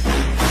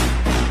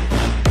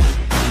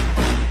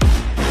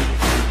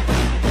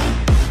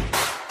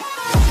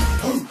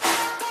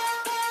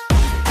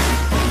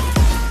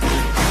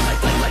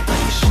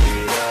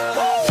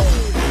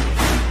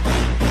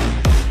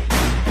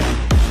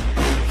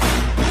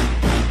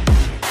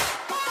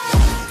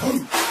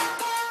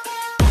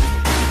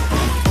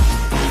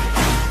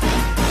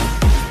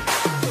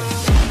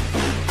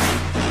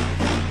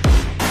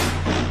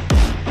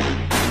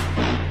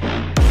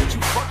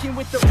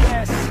 With the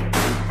best,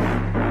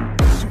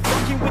 you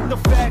fucking with the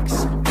facts.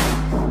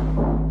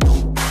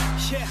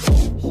 Yeah,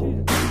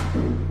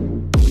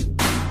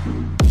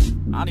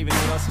 I don't even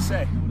know what else to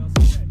say. I'm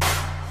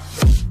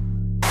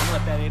gonna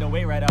let that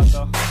 808 right out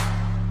though.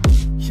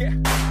 Yeah.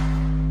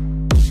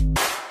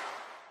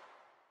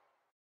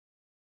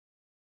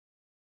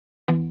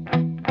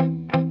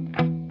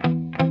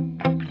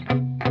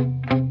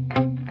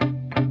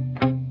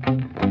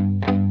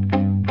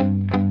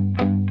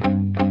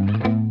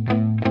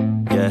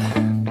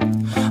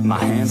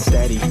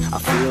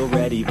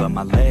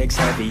 music's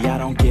heavy, I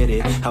don't get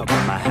it. How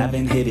come I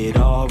haven't hit it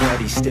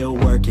already? Still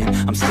working,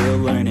 I'm still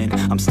learning,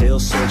 I'm still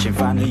searching,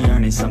 finally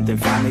earning something,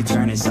 finally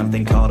turning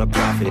something called a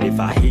profit. If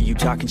I hear you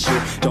talking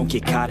shit, don't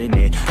get caught in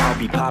it. I'll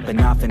be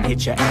popping off and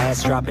hit your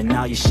ass, dropping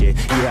all your shit.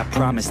 Yeah, I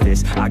promise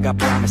this, I got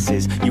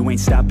promises. You ain't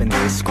stopping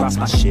this, cross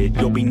my shit,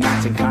 you'll be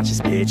knocked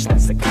unconscious, bitch.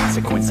 That's the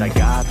consequence, I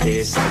got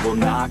this, I will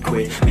not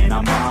quit. Man,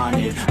 I'm on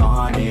it,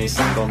 honest.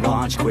 I'm gonna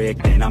launch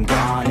quick, then I'm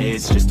gone.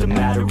 It's just a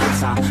matter of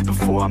time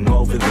before I'm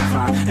over the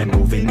climb and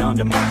moving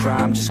under my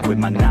prime. Just quit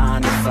my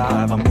 9 to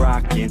 5, I'm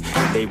rocking,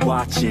 and they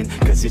watching,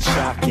 cause it's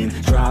shocking.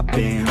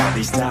 Dropping all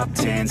these top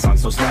 10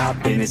 songs, so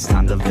stopping. It's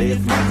time to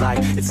live my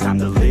life, it's time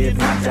to live,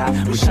 not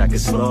die. Wish I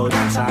could slow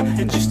down time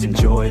and just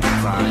enjoy the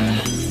climb.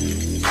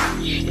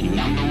 And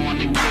I'm the one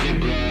to get it,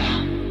 bro.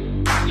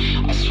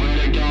 I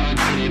swear to God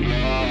I get it,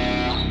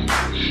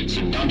 bro.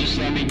 So don't just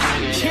let me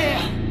get it.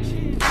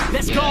 Yeah,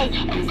 let's go.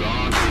 I'm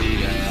gonna get it,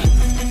 yeah.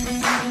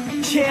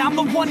 Yeah, I'm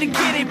the one to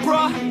get it,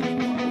 bruh.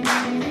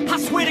 I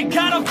swear to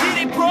God I'll get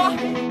it, bruh.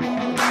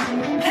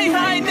 Hey,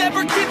 I ain't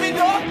never giving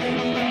up.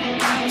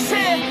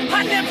 Yeah,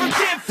 I never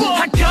give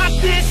up. I got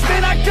this,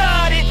 man, I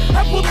got it.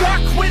 I will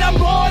not quit,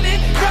 I'm on it.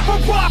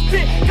 Never off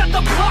it. Got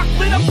the block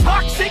lit, I'm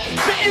toxic.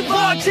 Spitting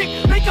logic,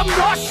 make them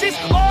nauseous.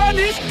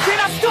 Honest, can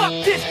I stop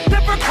this?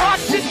 Never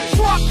cautious,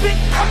 drop it.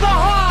 I'm the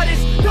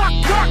hardest. Knock,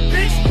 knock,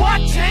 bitch,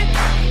 watch it.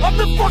 I'm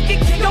the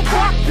fucking king of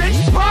rock, bitch.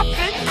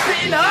 Profit,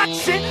 spitting hot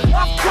shit.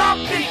 I'm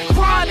topic,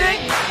 chronic.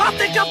 I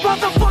think I'm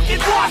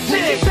motherfucking lost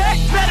it. Making back,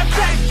 matter of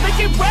fact,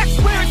 making racks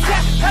where it's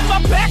at. Have my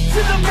back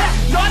to the mat,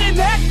 not an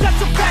act,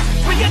 that's a fact.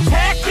 We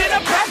attack in a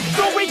back,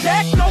 no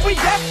react, no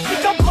react.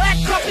 Think I'm black,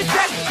 up his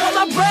back. While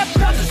I rap,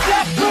 not to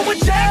step, throw a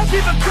jab,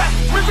 give a crap.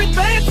 We're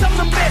advanced, I'm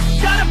the man.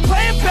 Got a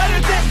plan better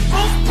than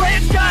most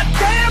plans.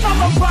 Goddamn,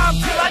 I'm a rhyme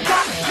till I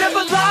die.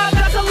 Never lie,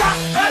 that's a lie.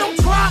 I don't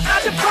try, I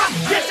defy.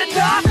 Yes and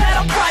not, that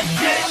I'm right,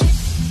 yeah.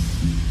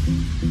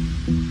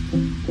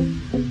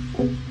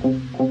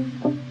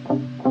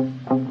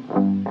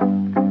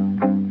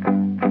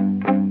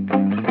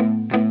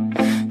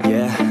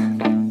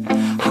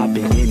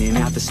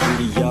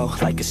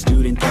 Like a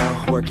student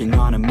though, working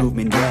on a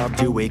movement, yeah, I'll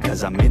do it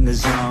cause I'm in the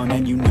zone.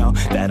 And you know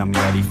that I'm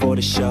ready for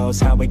the shows.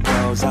 How it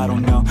goes, I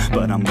don't know,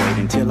 but I'm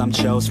waiting till I'm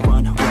chose.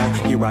 Front row,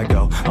 here I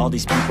go. All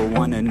these people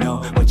wanna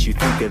know what you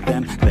think of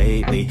them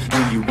lately.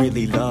 Do you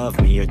really love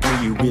me or do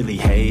you really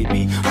hate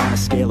me? On a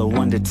scale of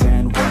 1 to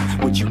 10,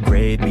 what would you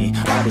grade me?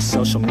 All this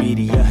social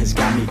media has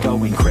got me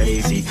going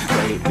crazy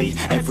lately.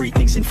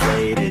 Everything's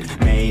inflated,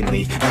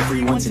 mainly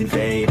everyone's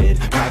invaded.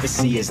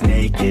 Privacy is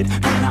naked,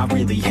 man, I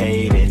really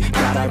hate it.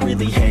 God, I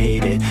really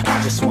hate it.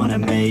 I just wanna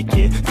make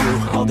it through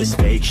all this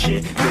fake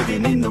shit.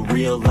 Living in the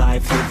real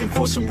life, living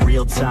for some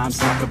real times.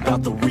 Talk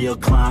about the real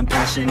climb,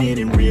 passionate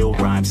in real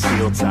rhymes.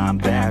 Steal time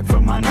back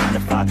from my 9 to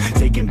 5,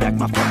 taking back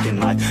my fucking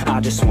life. I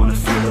just wanna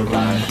feel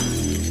alive.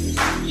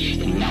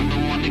 And I'm the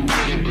one to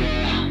get it,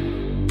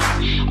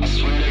 bro. I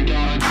swear to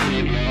God I get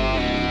it,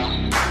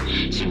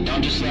 bro. So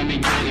don't just let me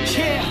get it.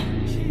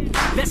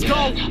 Yeah, let's go.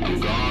 I'm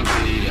gonna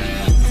get it,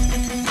 yeah.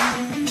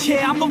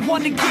 Yeah, I'm the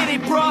one to get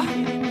it, bruh.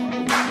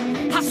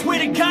 I swear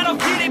to God I'll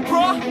get it,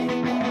 bruh.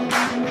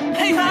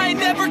 Hey, I ain't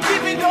never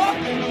giving up.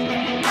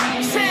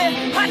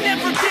 Yeah, I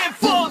never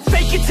give up.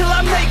 Fake it till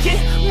I make it.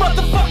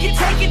 Motherfucking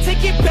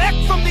take it back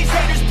from these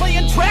haters.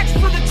 Playing tracks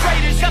for the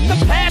traitors. Got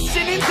the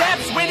passion in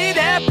depths when it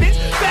happens.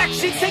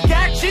 Factions take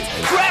actions,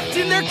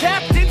 drafting their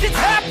captains. It's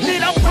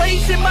happening, I'm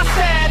raising my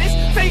status.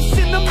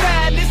 Facing the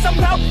madness, I'm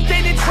out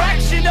gaining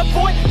traction.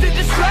 Avoid the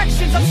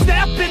distractions, I'm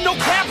snapping, no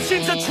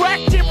captions.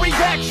 Attracting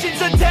reactions,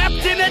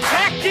 adapting,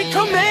 attacking,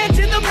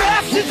 commanding the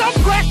masses. I'm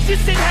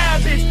practicing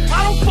habits, I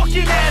don't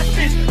fucking ask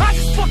this. I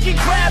just fucking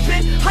grab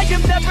it, I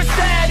am never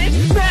static.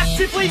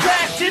 Massively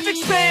active,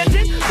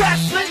 expanding,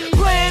 backslid,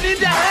 planning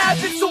to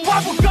have it. So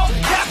I will go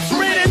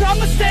capture it, and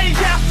I'ma stay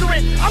after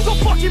it. I'm gonna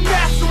fucking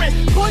master it,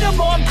 put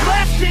them on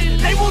blast it.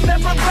 They will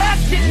never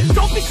last it,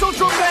 don't be so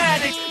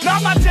dramatic.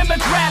 Not my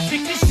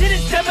demographic, this shit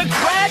is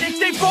democratic.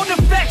 They vote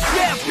effects,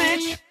 yeah,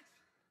 bitch.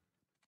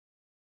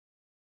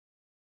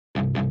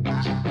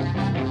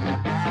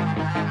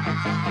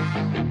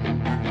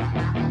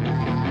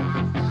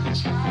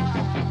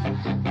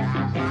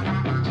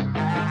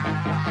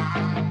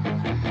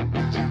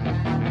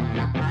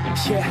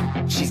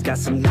 Yeah, she's got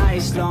some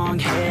nice long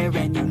hair,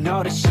 and you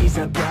know that she's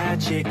a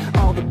bad chick.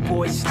 All the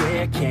boys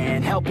stare,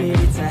 can't help it,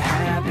 it's a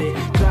habit.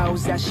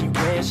 Clothes that she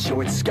wears,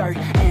 short skirt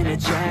and a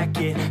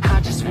jacket. I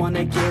just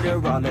wanna get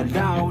her all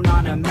alone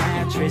on a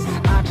mattress.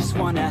 I just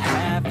wanna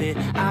have it,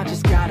 I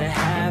just gotta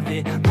have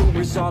it.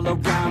 Rumors all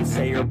around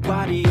say her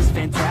body is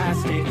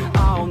fantastic.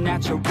 All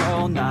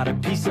natural, not a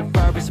piece of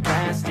fur is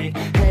plastic.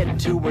 Head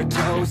to her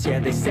toes, yeah,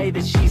 they say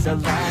that she's a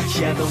latch.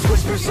 Yeah, the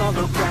whispers all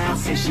around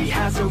say she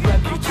has a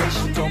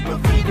reputation. Don't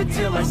believe it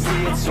till I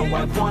see it, so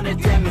I want a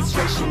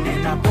demonstration.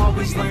 And I've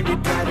always learned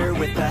it better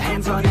with a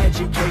hands-on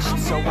education.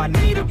 So I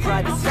need a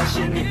private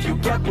session if you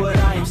get what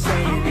I am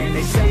saying. And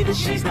they say that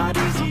she's not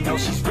easy, no,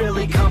 she's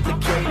really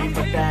complicated.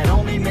 But that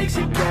only makes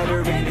it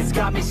better, and it's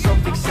got me so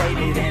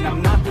fixated. And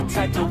I'm not the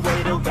type to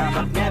wait around,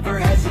 I've never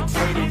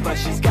hesitated. But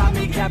she's got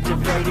me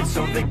captivated,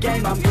 of the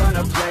game, I'm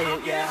gonna play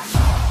it, yeah.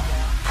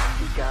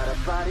 She got a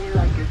body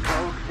like a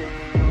coke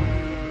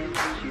thing.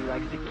 She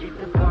likes to keep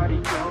the party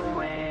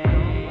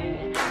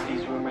going.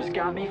 These rumors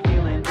got me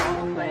feeling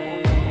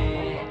lonely.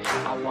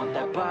 I want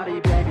that body,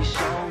 baby,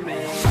 show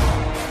me.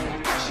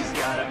 She's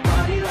got a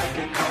body like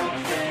a coke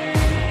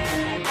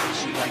thing.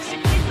 She likes to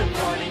keep the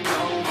party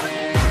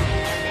going.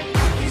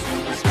 These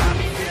rumors got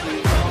me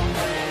feeling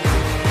lonely.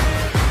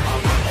 I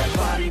want that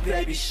body,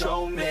 baby,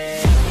 show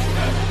me.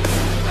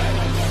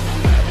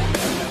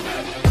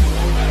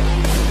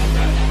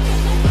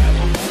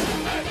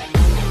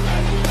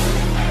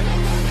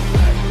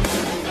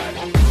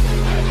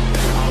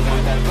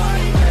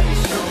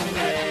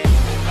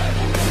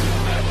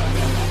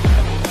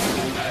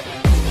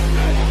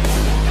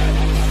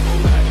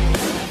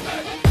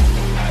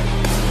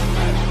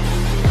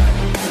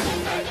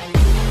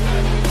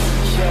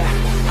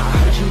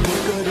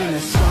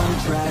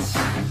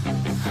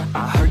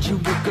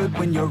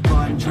 When you're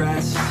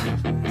undressed,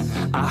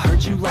 I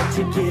heard you like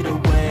to get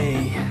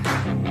away.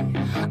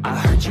 I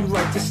heard you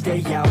like to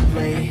stay out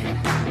late.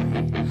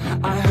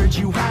 I heard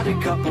you had a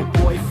couple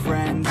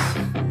boyfriends.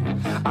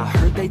 I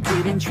heard they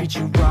didn't treat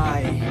you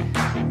right.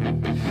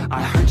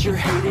 I heard you're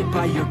hated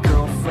by your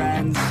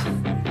girlfriends,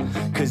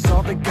 'cause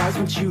all the guys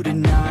want you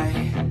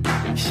tonight.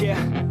 Yeah,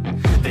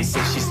 they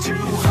say she's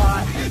too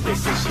hot, they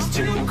say she's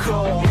too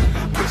cold.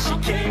 Where she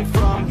came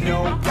from,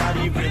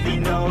 nobody really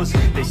knows.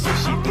 They say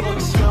she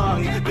looks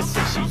young, but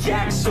say she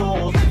acts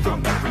old.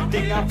 From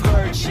everything I've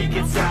heard, she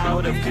gets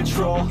out of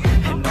control.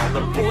 And all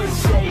the boys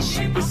say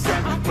she was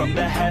sent from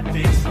the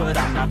heavens, but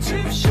I'm not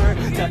too sure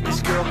that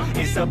this girl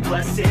is a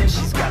blessing.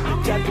 She's got the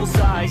devil's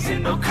eyes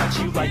and they'll cut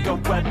you like a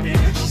weapon.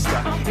 She's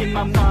stuck in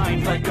my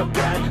mind like a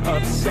bad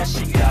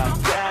obsession.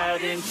 Got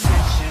bad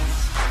intentions.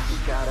 She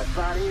got a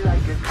body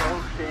like a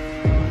coke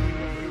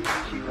thing.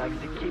 She likes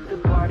to keep the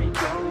party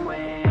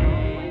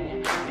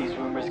going. These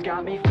rumors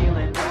got me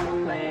feeling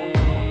lonely.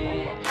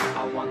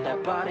 I want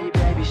that body,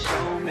 baby,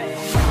 show me.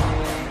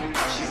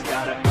 She's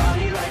got a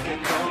body like a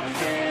coke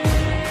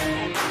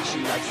thing. She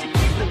likes to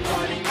keep the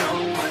party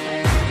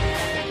going.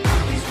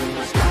 These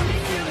rumors got me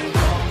feeling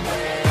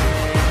lonely.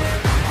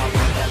 I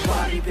want that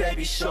body,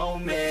 baby, show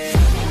me.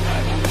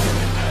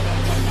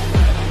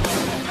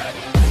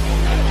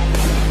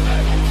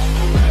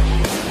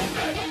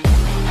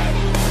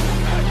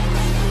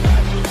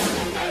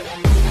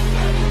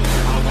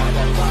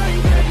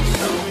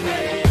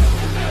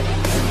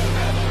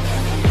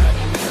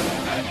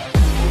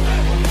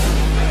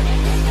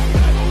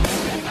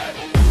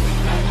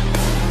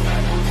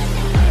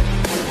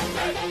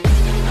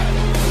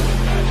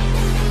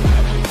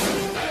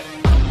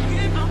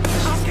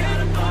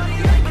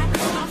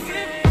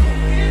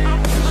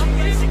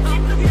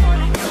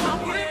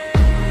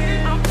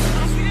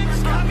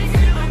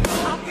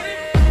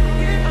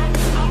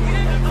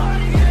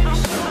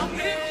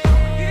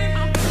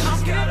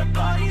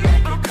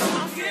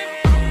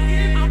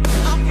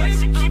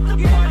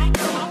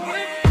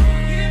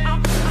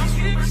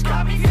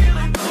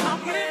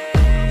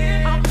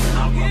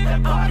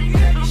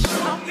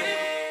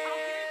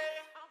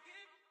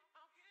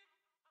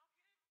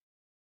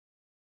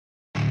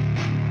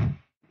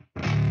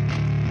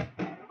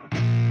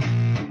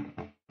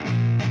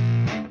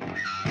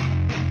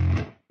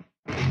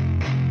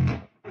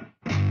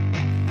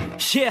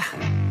 Yeah,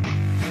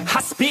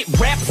 I spit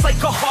raps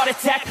like a heart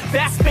attack.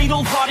 Fast,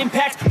 fatal, heart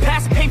impact.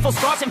 Past painful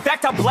scars, in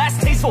fact, I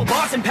blast tasteful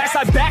bars and packs.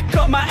 I back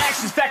up my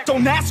actions, fact,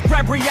 don't ask,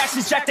 grab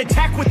reactions. Jacked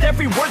attack with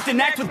every word, then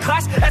act with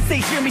class as they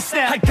hear me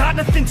snap. I got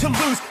nothing to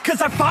lose,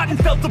 'cause I fought and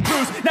felt the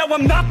bruise. Now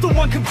I'm not the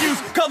one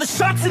confused, call the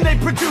shots and they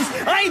produce.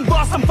 I ain't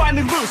lost, I'm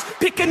finally loose.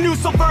 Pick a new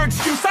silver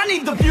excuse, I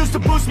need the views to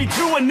boost me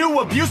to a new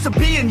abuse of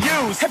being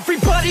used.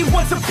 Everybody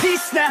wants a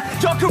piece now,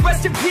 y'all can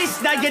rest in peace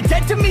now. You're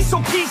dead to me,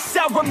 so peace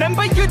out.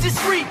 Remember, you're just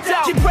freaked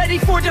out. Get ready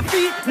for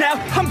defeat now,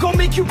 I'm gonna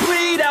make you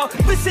bleed out.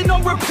 Listen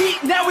on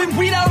repeat now and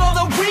weed out all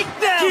the weak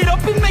now. Get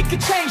up and make a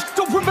change,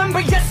 don't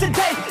remember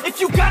yesterday. If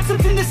you got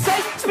something to say,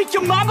 speak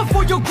your mind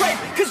before your grave.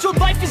 'Cause your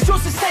life is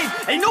yours to save,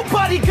 ain't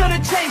nobody gonna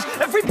change.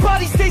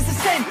 Everybody stays the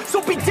same,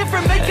 so be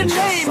different, make a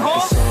name, like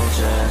huh? a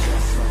soldier,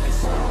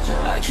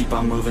 I keep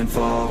on moving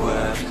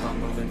forward,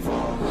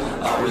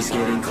 always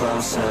getting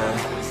closer,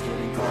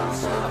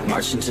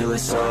 march until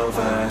it's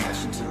over.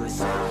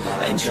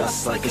 And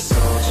just like a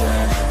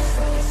soldier,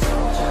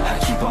 I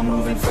keep on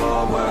moving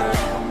forward,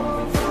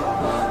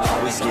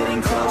 always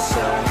getting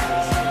closer,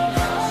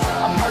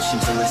 I march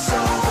until it's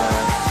over.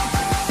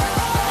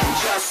 And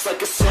just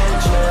like a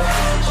soldier,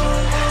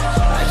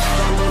 I keep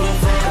on moving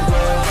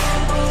forward,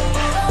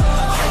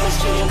 always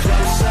getting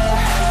closer,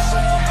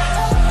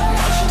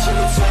 march until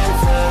it's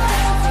over.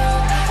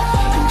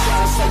 And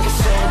just like a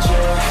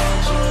soldier,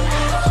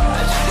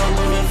 I keep on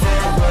moving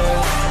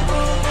forward,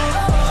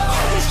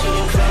 always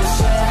getting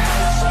closer,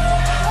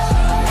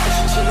 march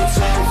until it's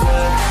over.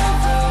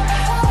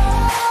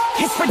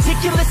 It's ridiculous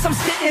ridiculous. I'm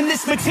spitting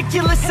this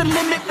meticulous and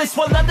limitless,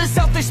 while others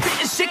out there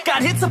spitting shit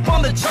got hits up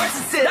on the charts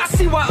and shit. I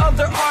see why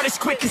other artists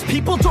quit, cause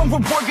people don't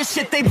reward good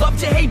shit. They love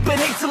to hate but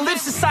hate to live.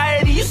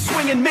 Society, you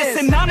swing and miss.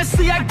 And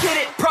honestly, I get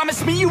it.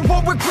 Promise me you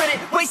won't regret it.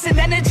 Wasting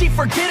energy,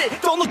 forget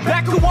it. Don't look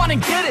back, go on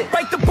and get it.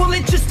 Bite the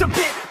bullet just a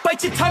bit.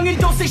 Bite your tongue and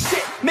don't say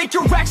shit. Make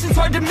your actions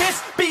hard to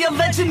miss. Be a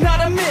legend,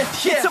 not a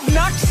myth. Yeah. It's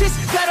obnoxious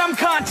that I'm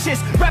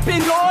conscious.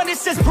 Rapping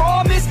honest as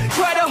promise.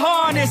 Try to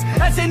harness.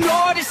 As an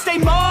artist, stay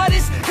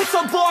modest. It's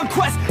a long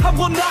quest. I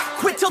will not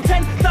quit till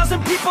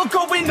 10,000 people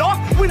going off.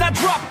 When I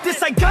drop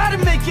this, I gotta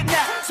make it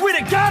now. Swear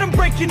to God, I'm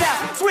breaking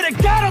out. Swear to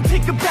God, I'll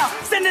take a bow.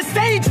 Stand the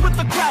stage with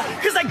the crowd,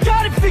 cause I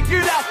got it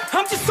figured out.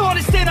 I'm just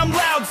honest and I'm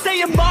loud.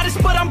 Saying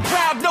modest, but I'm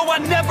proud. No, I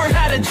never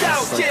had a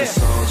doubt. Just like a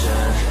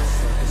soldier,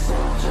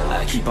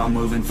 I keep on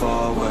moving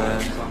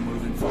forward.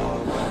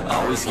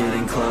 Always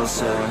getting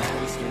closer.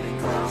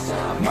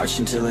 I'm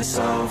marching till it's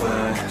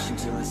over.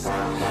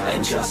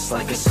 And just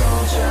like a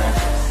soldier,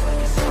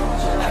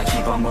 I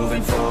keep on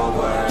moving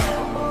forward.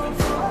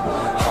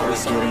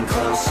 Always getting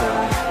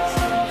closer.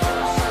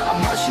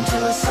 I'm marching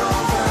till it's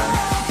over.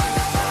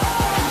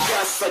 And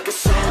just like a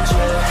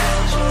soldier,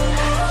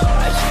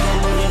 I keep on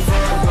moving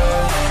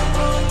forward.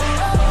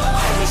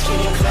 Always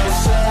getting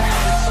closer.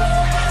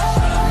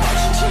 I'm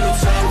marching till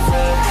it's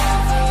over.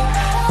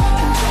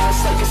 And just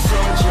like a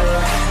soldier,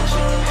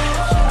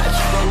 I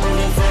keep on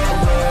moving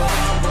forward.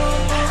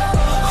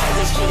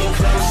 Always getting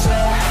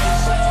closer.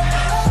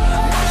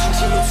 I'm marching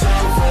till it's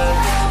over.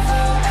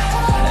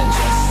 And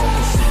just like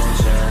a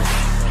soldier,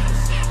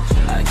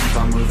 I keep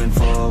on moving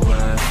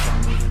forward.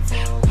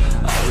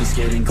 Always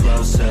getting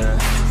closer.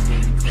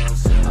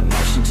 I'm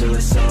marching till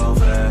it's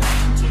over.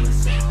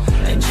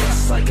 And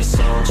just like a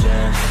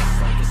soldier,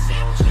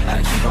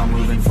 I keep on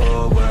moving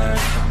forward.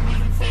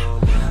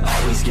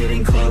 Always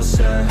getting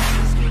closer.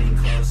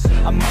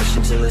 I'm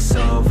marching till it's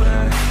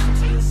over.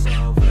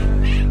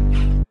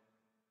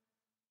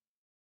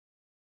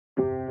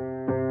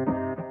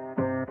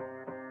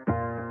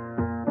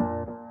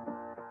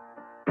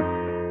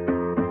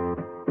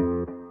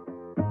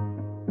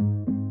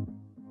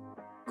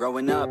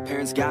 Growing up,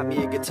 parents got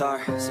me a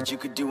guitar. Said you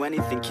could do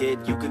anything, kid,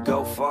 you could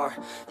go far.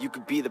 You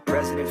could be the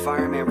president,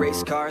 fireman,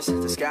 race cars.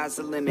 The sky's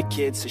the limit,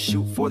 kid, so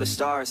shoot for the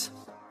stars.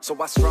 So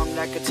I strummed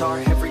that guitar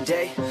every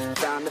day.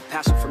 Found a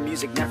passion for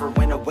music, never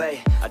went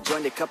away. I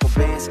joined a couple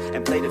bands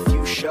and played a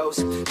few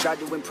shows. Tried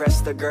to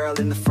impress the girl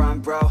in the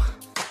front row.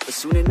 But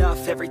soon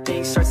enough,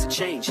 everything starts to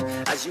change.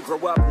 As you grow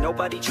up,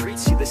 nobody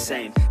treats you the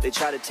same. They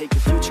try to take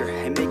your future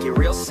and make it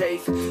real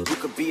safe. You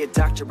could be a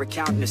doctor,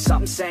 accountant, or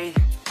something sane.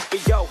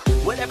 But yo,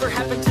 whatever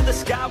happened to the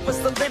sky was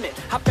the limit.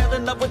 I fell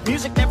in love with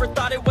music, never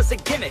thought it was a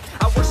gimmick.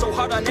 I worked so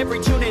hard on every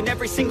tune and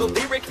every single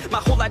lyric. My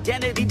whole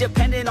identity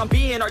depended on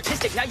being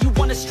artistic. Now you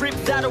wanna strip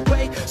that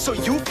away, so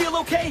you feel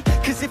okay?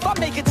 Cause if I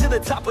make it to the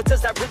top, what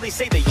does that really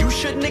say? That you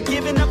shouldn't have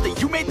given up, that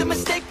you made the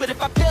mistake? But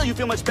if I fail, you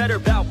feel much better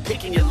about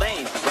picking your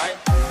lane, right?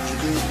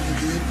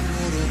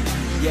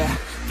 Yeah,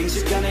 things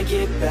are gonna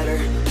get better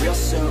real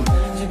soon.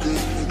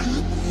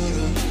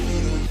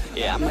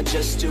 Yeah, I'ma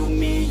just do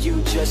me,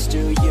 you just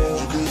do you.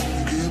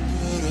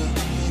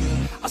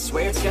 I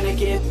swear it's gonna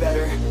get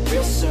better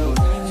real soon.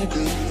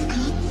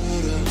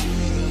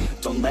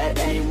 Don't let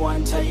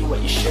anyone tell you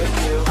what you should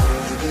do.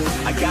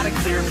 I got a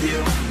clear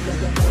view.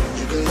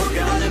 We're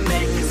gonna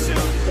make it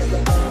soon.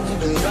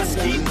 Just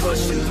keep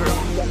pushing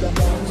through.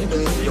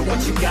 You're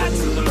what you got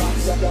to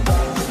lose.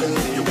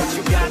 You're what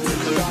you got to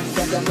lose.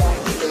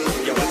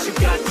 You're what you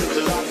got to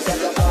lose.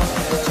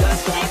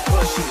 Just keep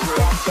pushing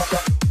through.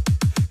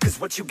 Cause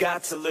what you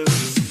got to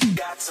lose.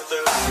 Got to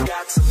lose.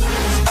 Got to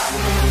lose.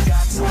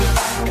 Got to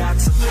lose. Got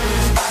to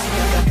lose.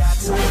 Got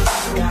to lose.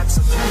 Got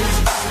to lose.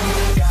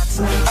 Got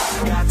to lose.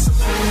 Got to lose. Got to lose.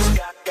 Got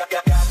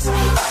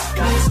to lose. Got to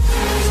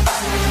lose.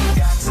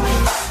 Got to lose.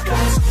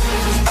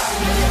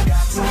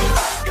 Got to lose.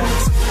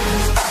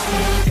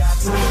 Got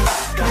to lose.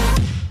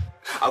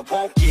 I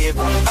won't give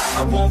up,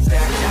 I won't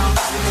back down.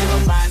 Till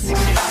the line's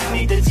exist, I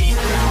need the deep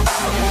ground.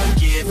 I won't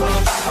give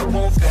up, I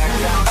won't back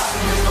down.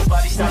 There's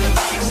nobody stopping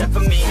me except for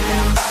me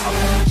now. I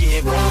won't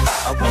give up,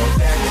 I won't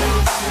back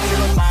down. Till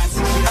the line's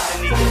exist,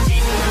 I need the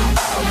deep ground.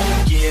 I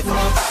won't give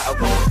up, I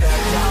won't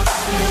back down.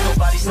 There's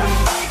nobody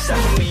stopping me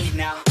except for me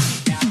now.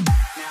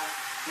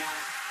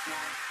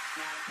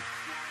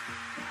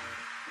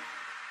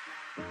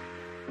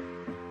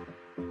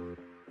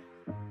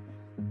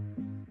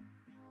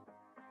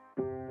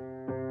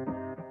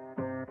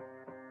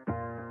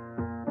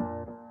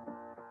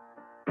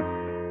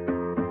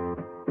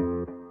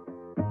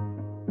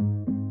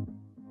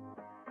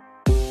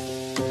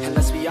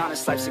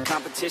 Honest, life's a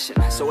competition,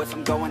 so if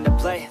I'm going to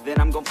play,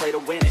 then I'm gonna play to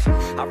win it.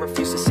 I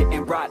refuse to sit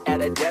and rot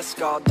at a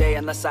desk all day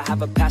unless I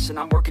have a passion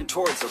I'm working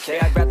towards, okay?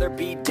 I'd rather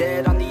be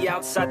dead on the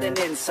outside than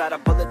inside. A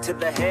bullet to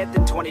the head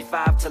than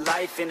 25 to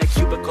life in a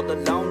cubicle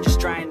alone, just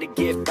trying to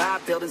get by,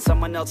 building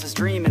someone else's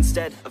dream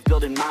instead of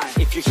building mine.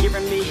 If you're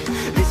hearing me,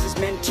 this is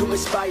meant to to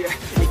aspire.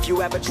 If you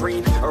have a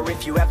dream, or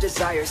if you have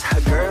desires,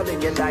 a girl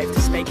in your life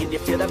that's making you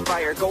feel that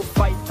fire. Go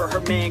fight for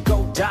her man,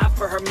 go die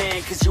for her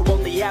man, cause you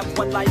only have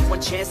one life,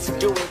 one chance to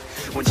do it.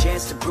 One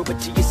chance to prove it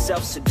to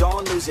yourself, so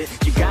don't lose it.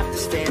 You got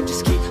this fam,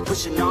 just keep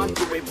pushing on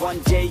through it. One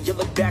day you'll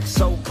look back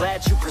so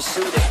glad you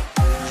pursued it.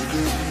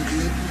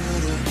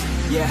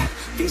 Yeah,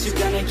 things are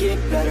gonna get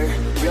better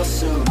real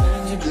soon.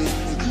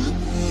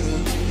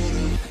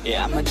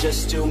 Yeah, I'ma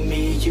just do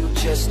me, you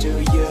just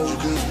do you.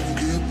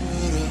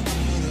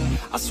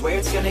 I swear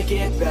it's gonna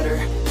get better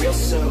real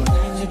soon.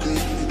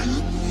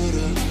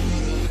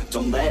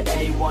 Don't let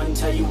anyone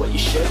tell you what you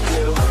should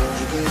do.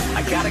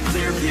 I got a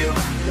clear view,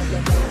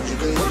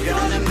 we're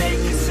gonna make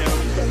it soon.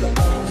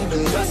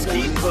 Just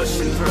keep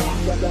pushing through.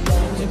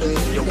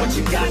 You're what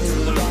you got to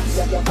lose.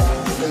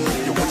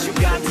 You're what you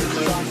got to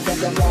lose.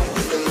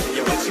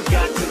 You're what you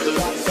got to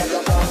lose.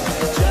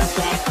 Just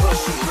keep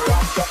pushing through.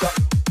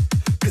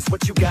 Cause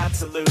what you got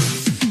to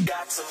lose,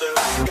 got to lose,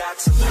 got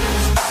to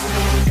lose,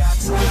 got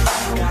to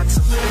lose, got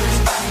to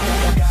lose,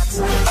 got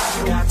to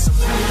lose, got to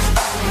lose,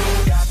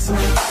 got to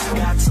lose,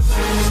 got to lose, got to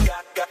lose,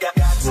 got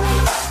to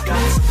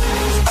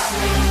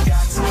lose,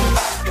 got to lose,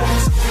 got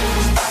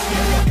to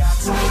lose, got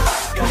to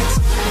lose,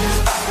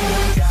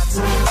 got to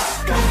lose.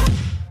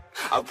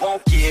 I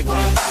won't give up,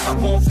 I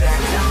won't back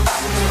down.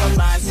 Till the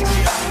line 6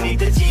 feet underneath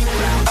the deep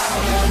ground. I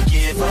won't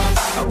give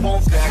up, I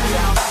won't back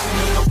down.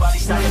 Nobody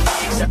stopping me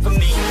except for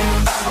me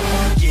now. I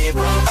won't give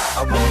up,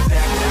 I won't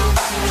back down.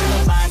 Till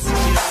the line 6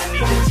 feet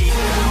underneath the deep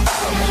ground.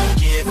 I won't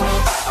give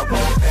up, I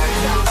won't back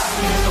down.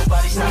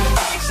 Nobody stopping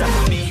me except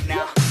for me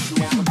now. You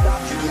won't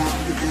stop me now,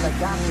 because I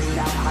got this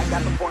now. I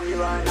got the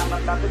formula and I'm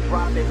about to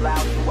drop it loud.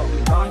 So what we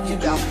talking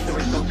about? There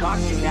is no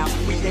talking now.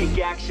 We take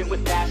action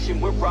with passion,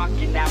 we're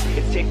rocking now.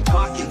 It's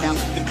tick-tocking now,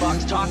 the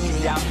clock's talking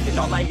down. And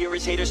all I hear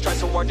is haters try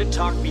so hard to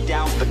talk me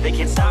down, but they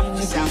can't stop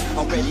the sound,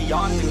 already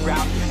on the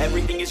ground.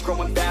 Everything is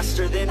growing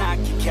faster than I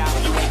can count.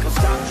 You ain't gonna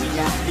stop me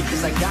now,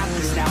 because I got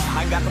this now.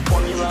 I got the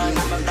formula and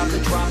I'm about to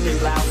drop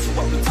it loud. So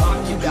what we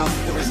talking about?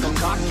 There is no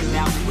talking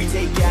now. We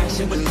take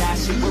action with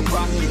passion, we're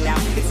rocking now.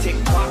 It's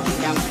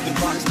tick-tocking now, the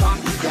clock's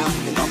talking down.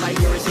 And all I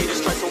hear is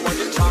haters try so hard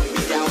to talk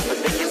me down, but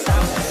they can't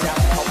stop the sound,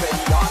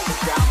 already on the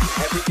ground.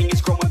 Everything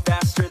is growing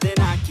faster than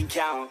I can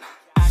count.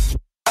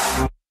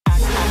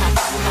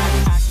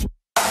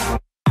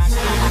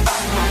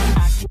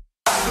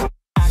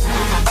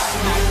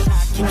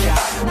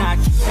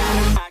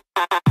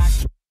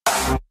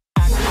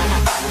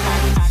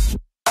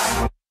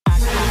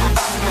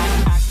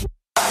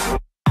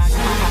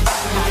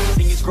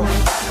 Everything is growing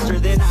faster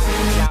than I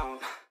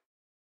can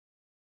count.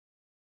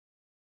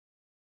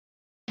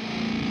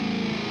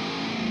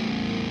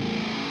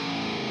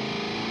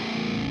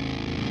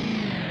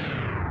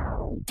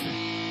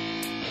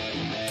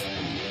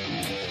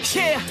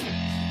 Yeah,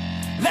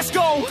 let's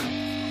go.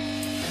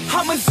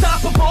 I'm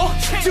unstoppable,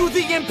 do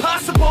the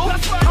impossible.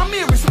 I'm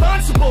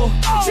irresponsible,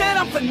 yet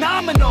I'm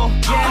phenomenal.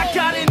 I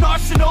got an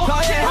arsenal,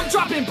 I'm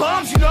dropping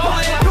bombs, you know.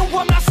 No,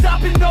 I'm not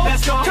stopping, no.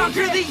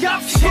 Conquer the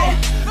obstacle.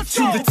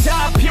 To the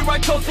top, here I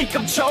go, think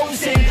I'm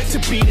chosen to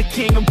be the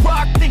king of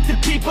rock, think the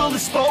people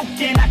have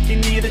spoken. I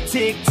can hear the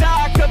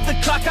tick-tock of the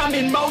clock, I'm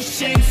in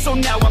motion. So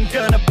now I'm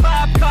gonna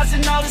pop,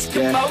 causing all this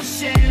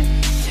commotion.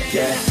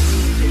 Yeah,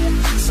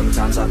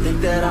 sometimes I think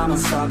that I'm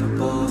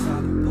unstoppable.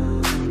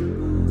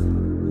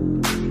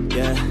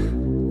 Yeah,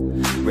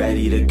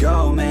 ready to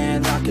go,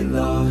 man, lock and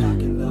load.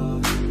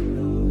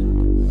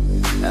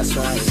 That's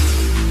right,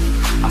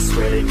 I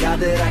swear to God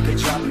that I could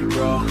drop you,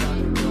 bro.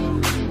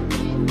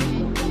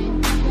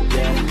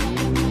 Yeah,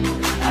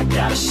 I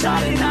got a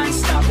shot and I ain't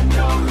stopping,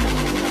 no.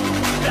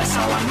 That's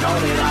how I know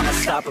that I'm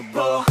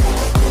unstoppable.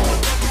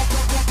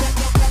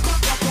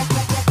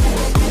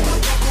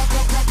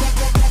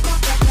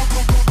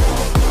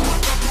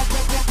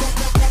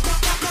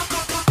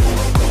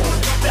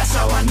 That's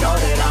how I know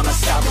that I'm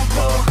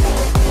unstoppable.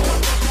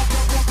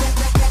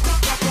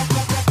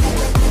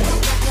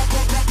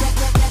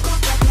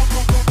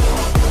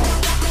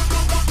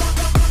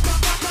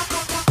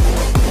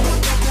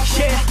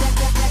 Yeah,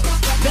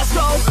 let's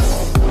go.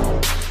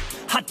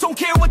 I don't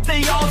care what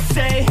they all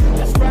say.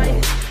 That's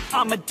right,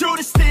 I'ma do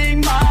this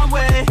thing my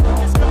way.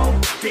 Let's go.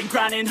 Been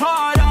grinding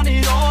hard on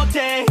it all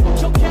day.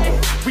 Okay,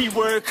 we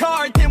work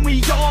hard, then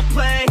we all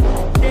play.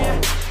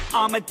 Yeah,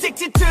 I'm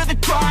addicted to the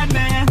grind,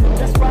 man.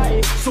 That's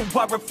right, so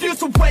I refuse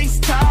to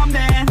waste time,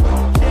 man.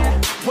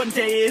 Yeah, one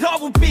day it all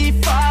will be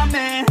fine,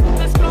 man.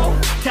 Let's go.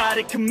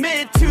 Gotta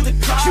commit to the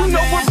climb, you know,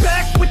 man. We're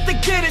back with the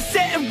Guinness,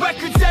 setting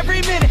records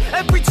every minute,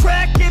 every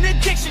track. In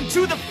addiction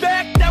to the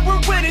fact that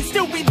we're winning,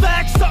 still we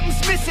lack something's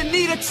missing.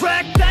 Need a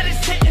track that is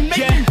hitting,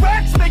 making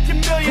racks,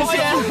 making millions.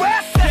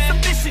 That's a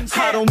mission.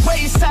 I don't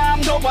waste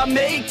time, no, I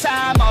make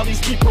time. All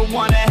these people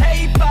wanna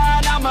hate,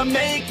 fine, I'ma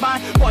make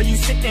mine. While you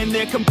sitting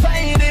there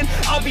complaining,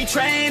 I'll be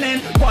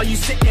training. While you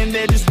sitting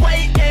there just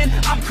waiting,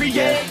 I'm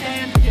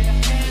creating.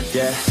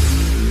 Yeah,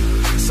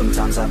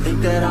 sometimes I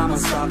think that I'm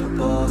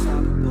unstoppable.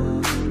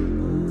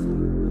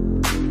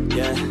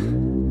 Yeah,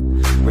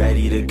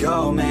 ready to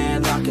go,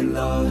 man, lock and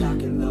load.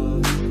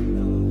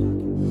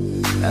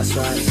 That's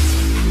right,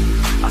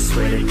 I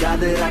swear to God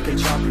that I could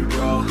drop you,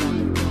 bro.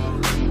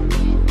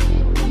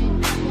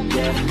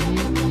 Yeah,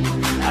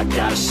 I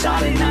got a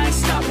shot and I ain't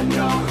stopping,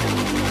 no.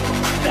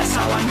 That's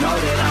how I know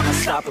that I'm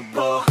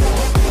unstoppable.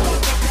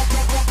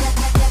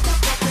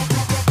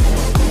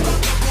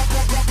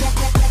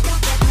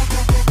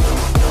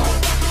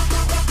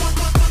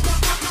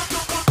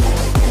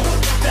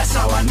 That's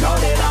how I know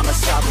that I'm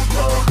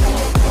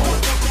unstoppable.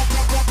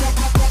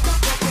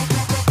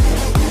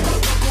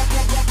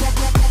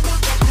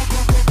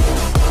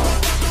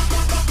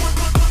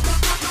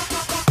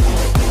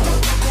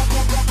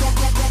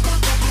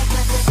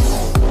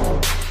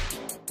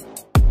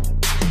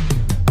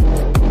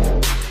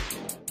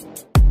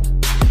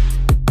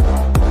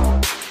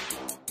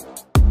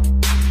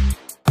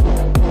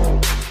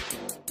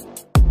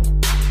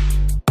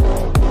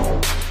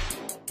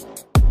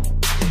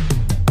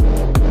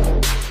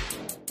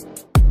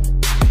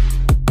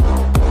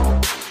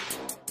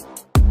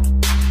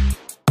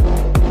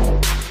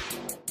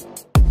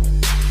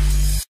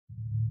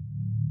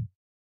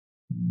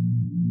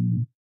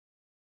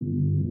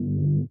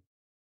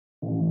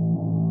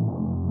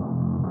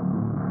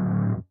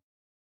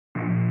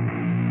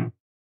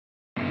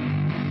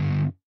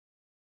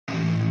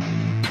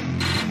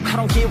 I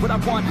don't get what I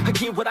want, I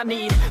get what I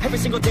need. Every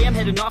single day I'm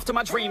heading off to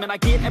my dream, and I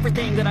get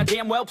everything that I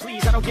damn well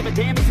please. I don't give a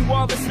damn if you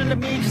all listening to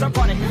me, cause I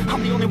run it.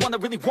 I'm the only one that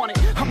really want it,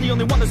 I'm the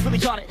only one that's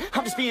really on it.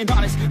 I'm just being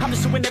honest, I'm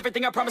just doing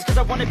everything I promise, cause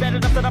I want it bad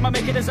enough that I'ma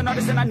make it as an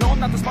artist. And I know I'm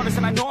not the smartest,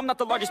 and I know I'm not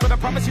the largest, but I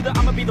promise you that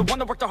I'ma be the one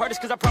that worked the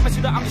hardest. Cause I promise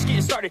you that I'm just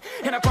getting started,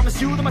 and I promise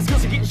you that my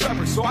skills are getting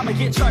sharper. So I'ma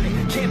get charted,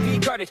 can't be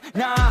guarded.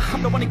 Nah,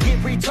 I'm the one to get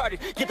retarded.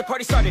 Get the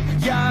party started,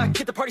 yeah,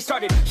 get the party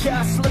started.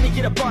 Yeah, so let me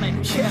get up on it,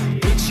 yeah.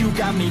 Bitch, you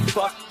got me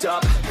fucked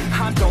up,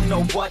 I don't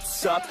know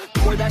what's up.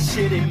 Pour that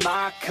shit in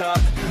my cup,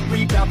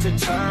 we bout to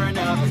turn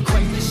up.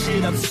 Crank this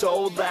shit up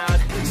so loud,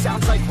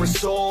 sounds like we're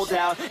sold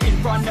out. In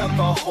front of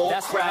a whole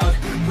crowd,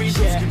 we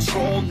lose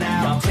control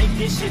now. I'll take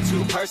this shit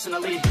too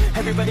personally,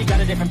 everybody got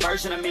a different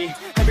version of me.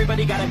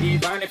 Everybody gotta be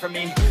learning from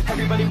me,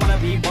 everybody wanna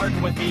be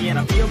working with me. And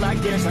I feel like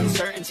there's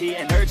uncertainty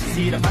and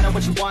urgency to find out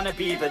what you wanna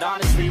be. But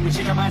honestly, we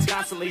change our minds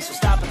constantly, so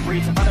stop and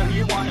breathe and find out who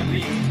you wanna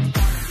be.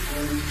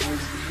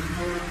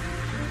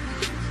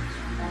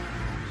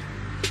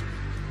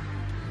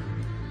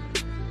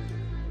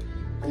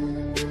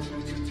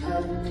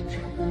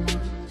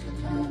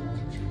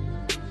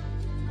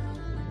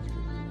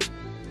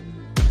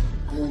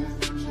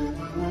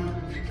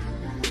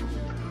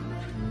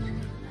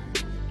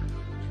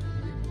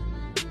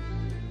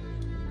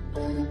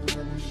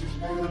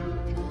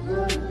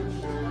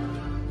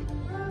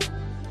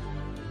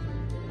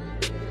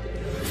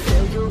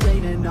 Failure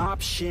ain't an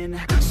option,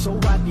 so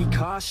I'd be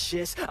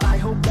cautious. I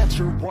hope that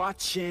you're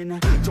watching,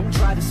 don't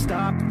try to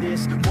stop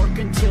this. Work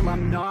until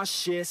I'm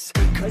nauseous,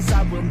 cause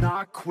I will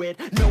not quit.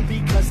 No,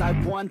 because I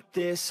want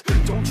this,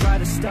 don't try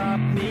to stop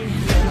me.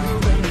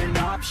 Failure ain't an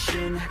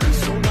option,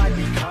 so I'd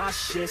be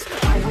cautious.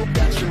 I hope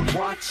that you're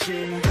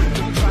watching,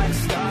 don't try to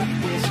stop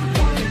this.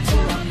 Work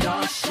until I'm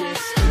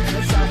nauseous,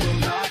 cause I will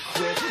not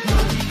quit. No,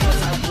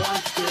 because I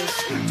want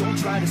this, don't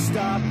try to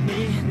stop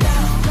me now.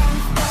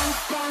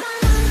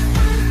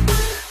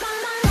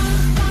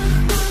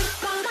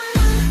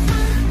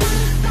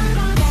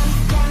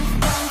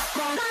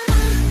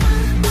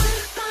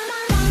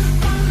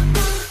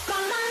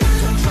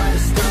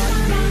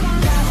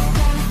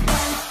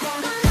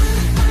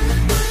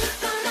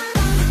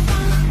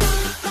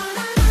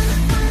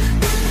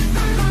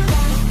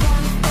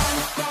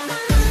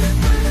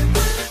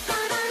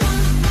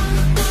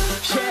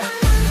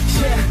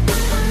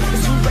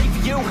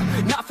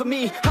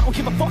 I don't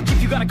give a fuck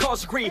if you got a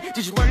college degree.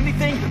 Did you learn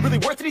anything? Really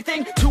worth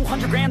anything?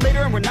 200 grand later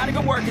and we're not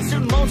even working.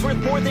 Student loans worth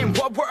more than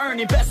what we're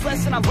earning. Best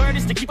lesson I learned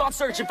is to keep on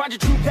searching. Find your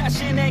true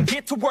passion and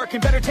get to work.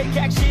 And better take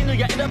action or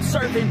you end up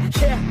serving.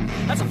 Yeah,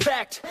 that's a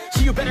fact.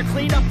 So you better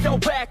clean up your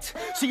act.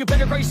 So you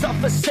better grow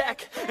yourself a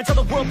sack and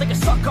tell the world they can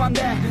suck on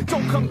that.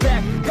 Don't come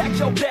back, pack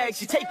your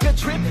bags. You take a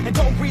trip and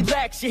don't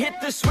relax. You hit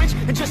the switch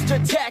and just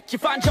attack. You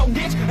find your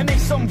niche and make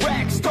some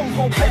racks. Don't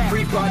hold back.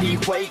 Everybody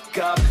wake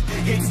up,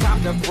 it's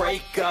time to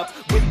break up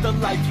with the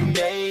life you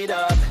made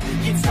up.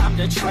 It's time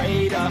to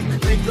trade up,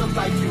 live the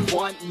life you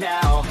want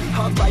now,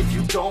 a life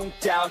you don't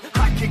doubt.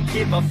 I could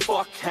give a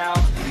fuck how,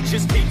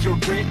 just figure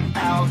it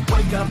out.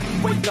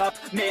 Wake up,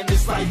 man,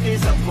 this life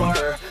is a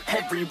blur.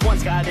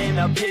 Everyone's got an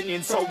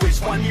opinion, so which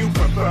one you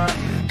prefer?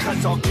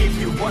 Cause I'll give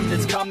you one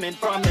that's coming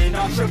from an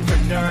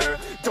entrepreneur.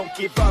 Don't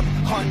give up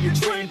on your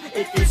dream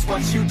if it's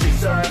what you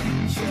deserve.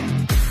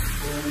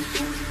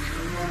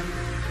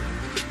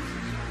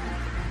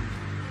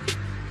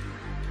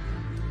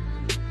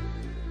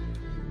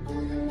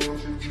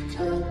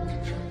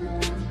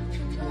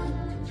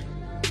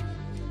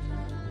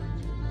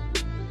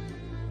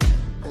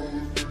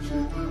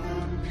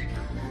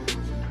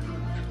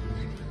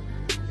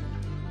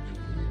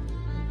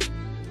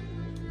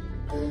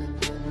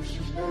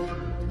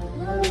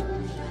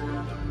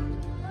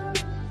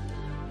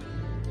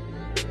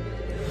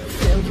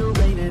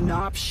 Failure ain't an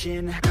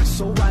option,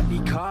 so I'd be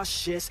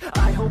cautious.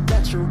 I hope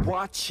that you're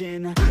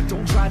watching.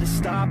 Don't try to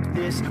stop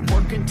this,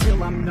 work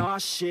until I'm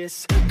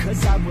nauseous.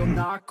 Cause I will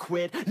not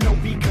quit, no,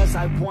 because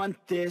I want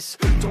this.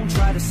 Don't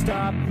try to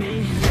stop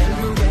me,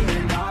 failure ain't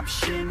an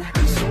option,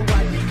 so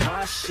I'd be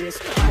cautious.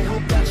 I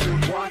hope that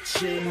you're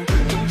watching.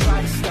 Don't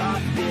try to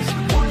stop this,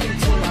 work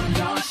until I'm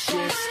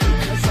nauseous.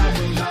 Cause I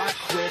will not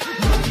quit,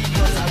 no,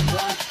 because I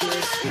want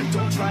this.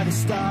 Don't try to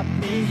stop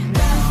me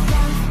now.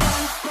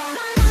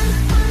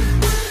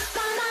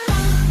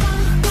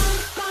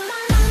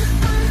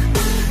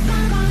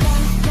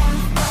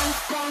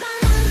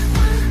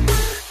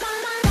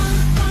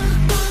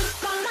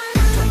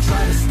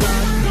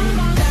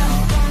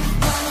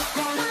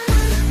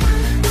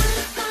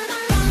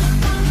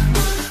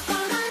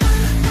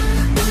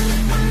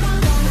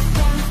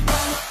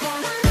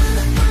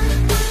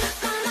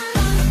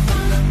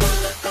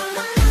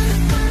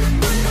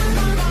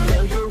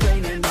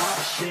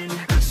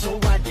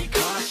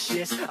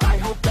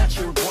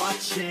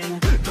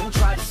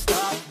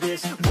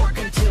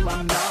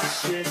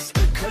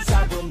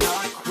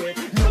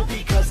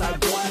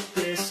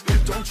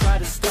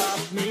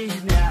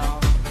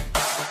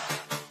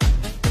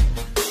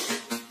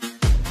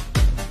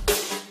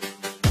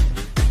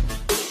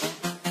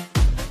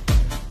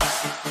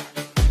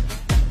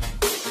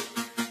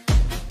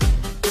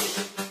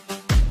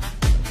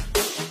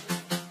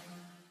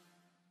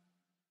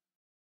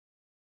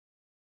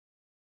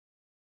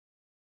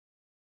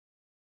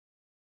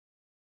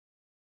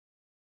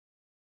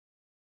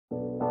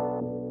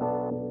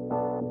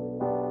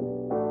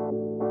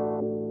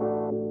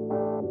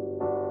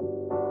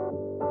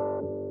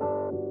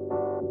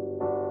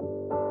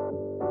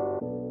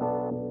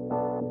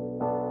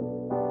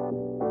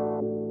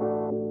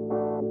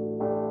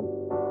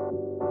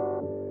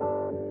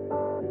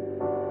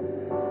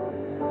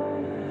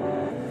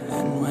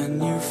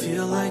 When you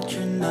feel like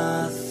you're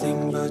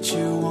nothing, but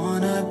you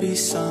wanna be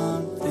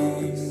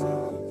something,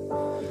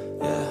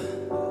 yeah.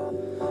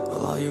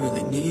 Well, all you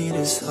really need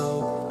is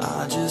hope.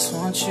 I just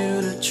want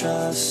you to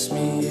trust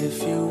me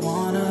if you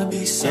wanna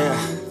be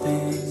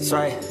something. Yeah, that's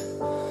right.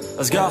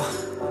 Let's go.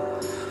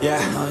 Yeah,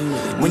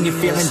 when you're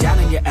feeling down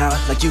and you're out,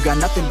 like you got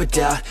nothing but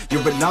doubt.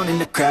 You're alone in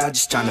the crowd,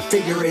 just trying to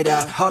figure it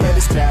out. All of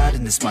this cloud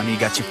and this money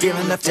got you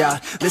feeling left out.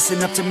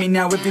 Listen up to me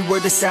now, every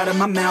word that's out of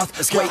my mouth.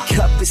 Wake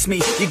up, it's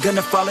me. You're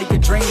gonna follow your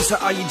dreams, or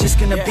are you just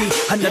gonna be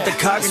another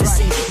cog in the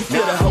scene? You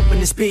feel the hope in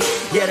this beat,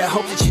 yeah, the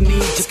hope that you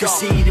need to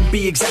proceed and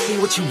be exactly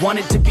what you want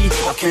it to be.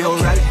 I feel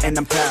right and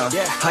I'm proud,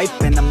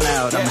 hype and I'm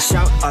loud. I'ma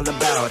shout all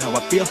about how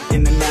I feel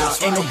in the now.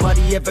 Ain't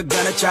nobody ever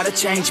gonna try to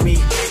change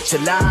me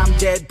till I'm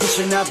dead,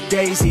 pushing up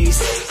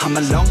daisies. I'm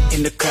alone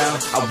in the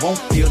crowd, I won't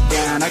feel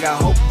down. I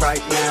got hope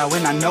right now,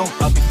 and I know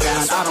I'll be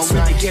found. I don't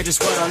really care just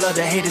what all of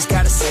the haters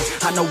gotta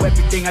say. I know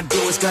everything I do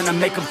is gonna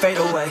make them fade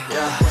away,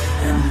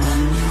 And when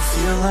you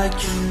feel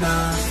like you're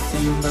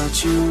nothing,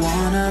 but you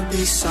wanna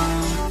be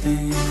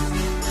something,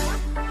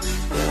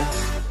 yeah.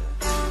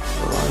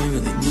 Well, all you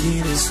really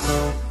need is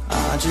hope.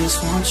 I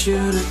just want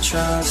you to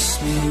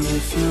trust me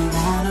if you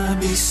wanna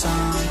be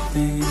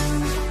something,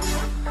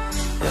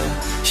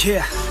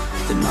 yeah.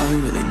 Then all you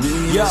really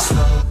need is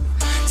hope.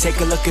 Take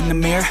a look in the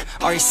mirror,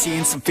 are you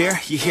seeing some fear?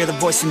 You hear the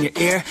voice in your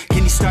ear,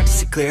 can you start to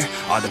see clear?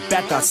 Are the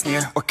bad thoughts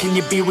near? Or can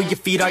you be where your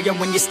feet are, yeah,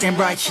 when you stand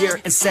right here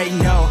and say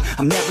no?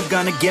 I'm never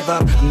gonna give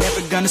up, I'm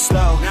never gonna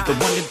slow. The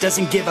one that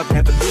doesn't give up,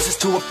 never loses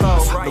to a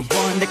foe. The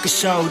one that could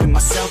show to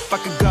myself I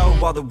could go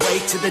all the way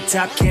to the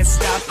top, can't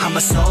stop me. I'm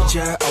a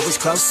soldier, always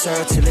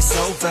closer till it's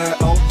over.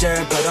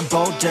 Older, but I'm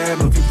bolder,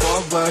 moving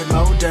forward,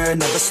 motor,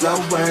 never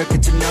slower.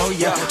 Get to know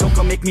ya, don't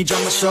go make me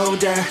drop my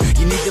shoulder.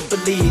 You need to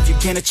believe you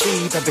can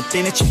achieve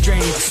everything that you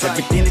dream.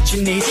 Everything that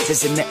you need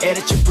is in the air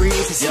that you breathe.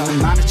 It's in the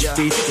mind that you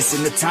feed, it's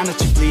in the time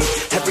that you bleed.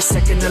 Every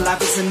second of life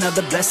is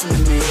another blessing to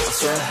me.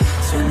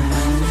 And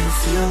when you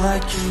feel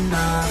like you're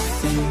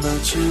nothing,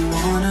 but you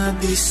wanna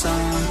be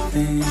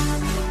something,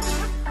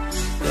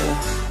 yeah.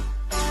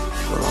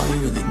 Well, all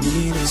you really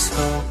need is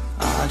hope.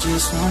 I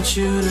just want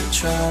you to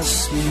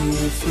trust me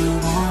if you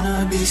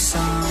wanna be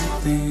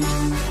something,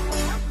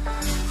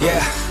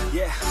 yeah.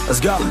 Let's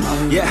go,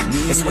 yeah,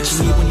 it's what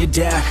you need when you're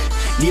down,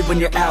 need when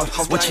you're out.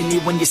 It's what you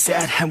need when you're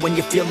sad and when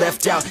you feel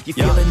left out. You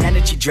feel an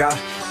energy drought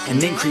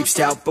and then creeps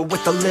out, but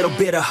with a little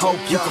bit of hope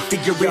you can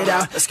figure it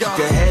out. Let's keep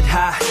your head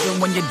high, even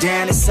when you're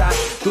down inside.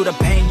 Through the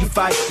pain you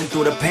fight, and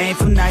through the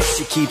painful nights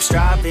you keep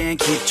striving,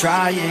 keep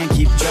trying,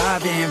 keep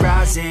driving,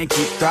 rising,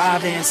 keep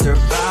thriving,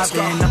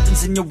 surviving.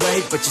 Nothing's in your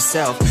way but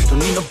yourself, don't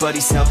need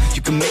nobody's help.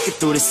 You can make it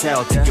through this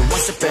hell, take it one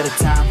step at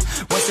a time,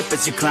 one step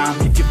as you climb.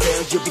 If you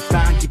fail you'll be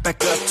fine, get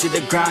back up to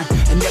the grind.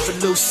 And never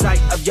lose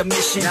sight of your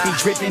mission, be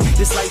driven.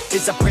 This life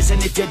is a prison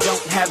if you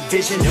don't have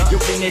vision.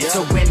 You're in it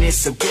to win it,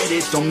 so get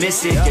it, don't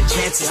miss it. Your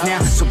chances now,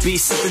 so be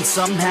something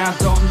somehow.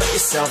 Don't let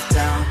yourself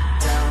down.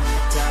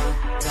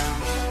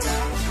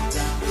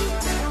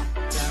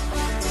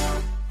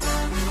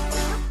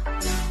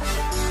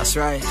 That's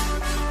right.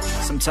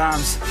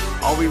 Sometimes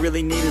all we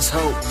really need is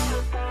hope.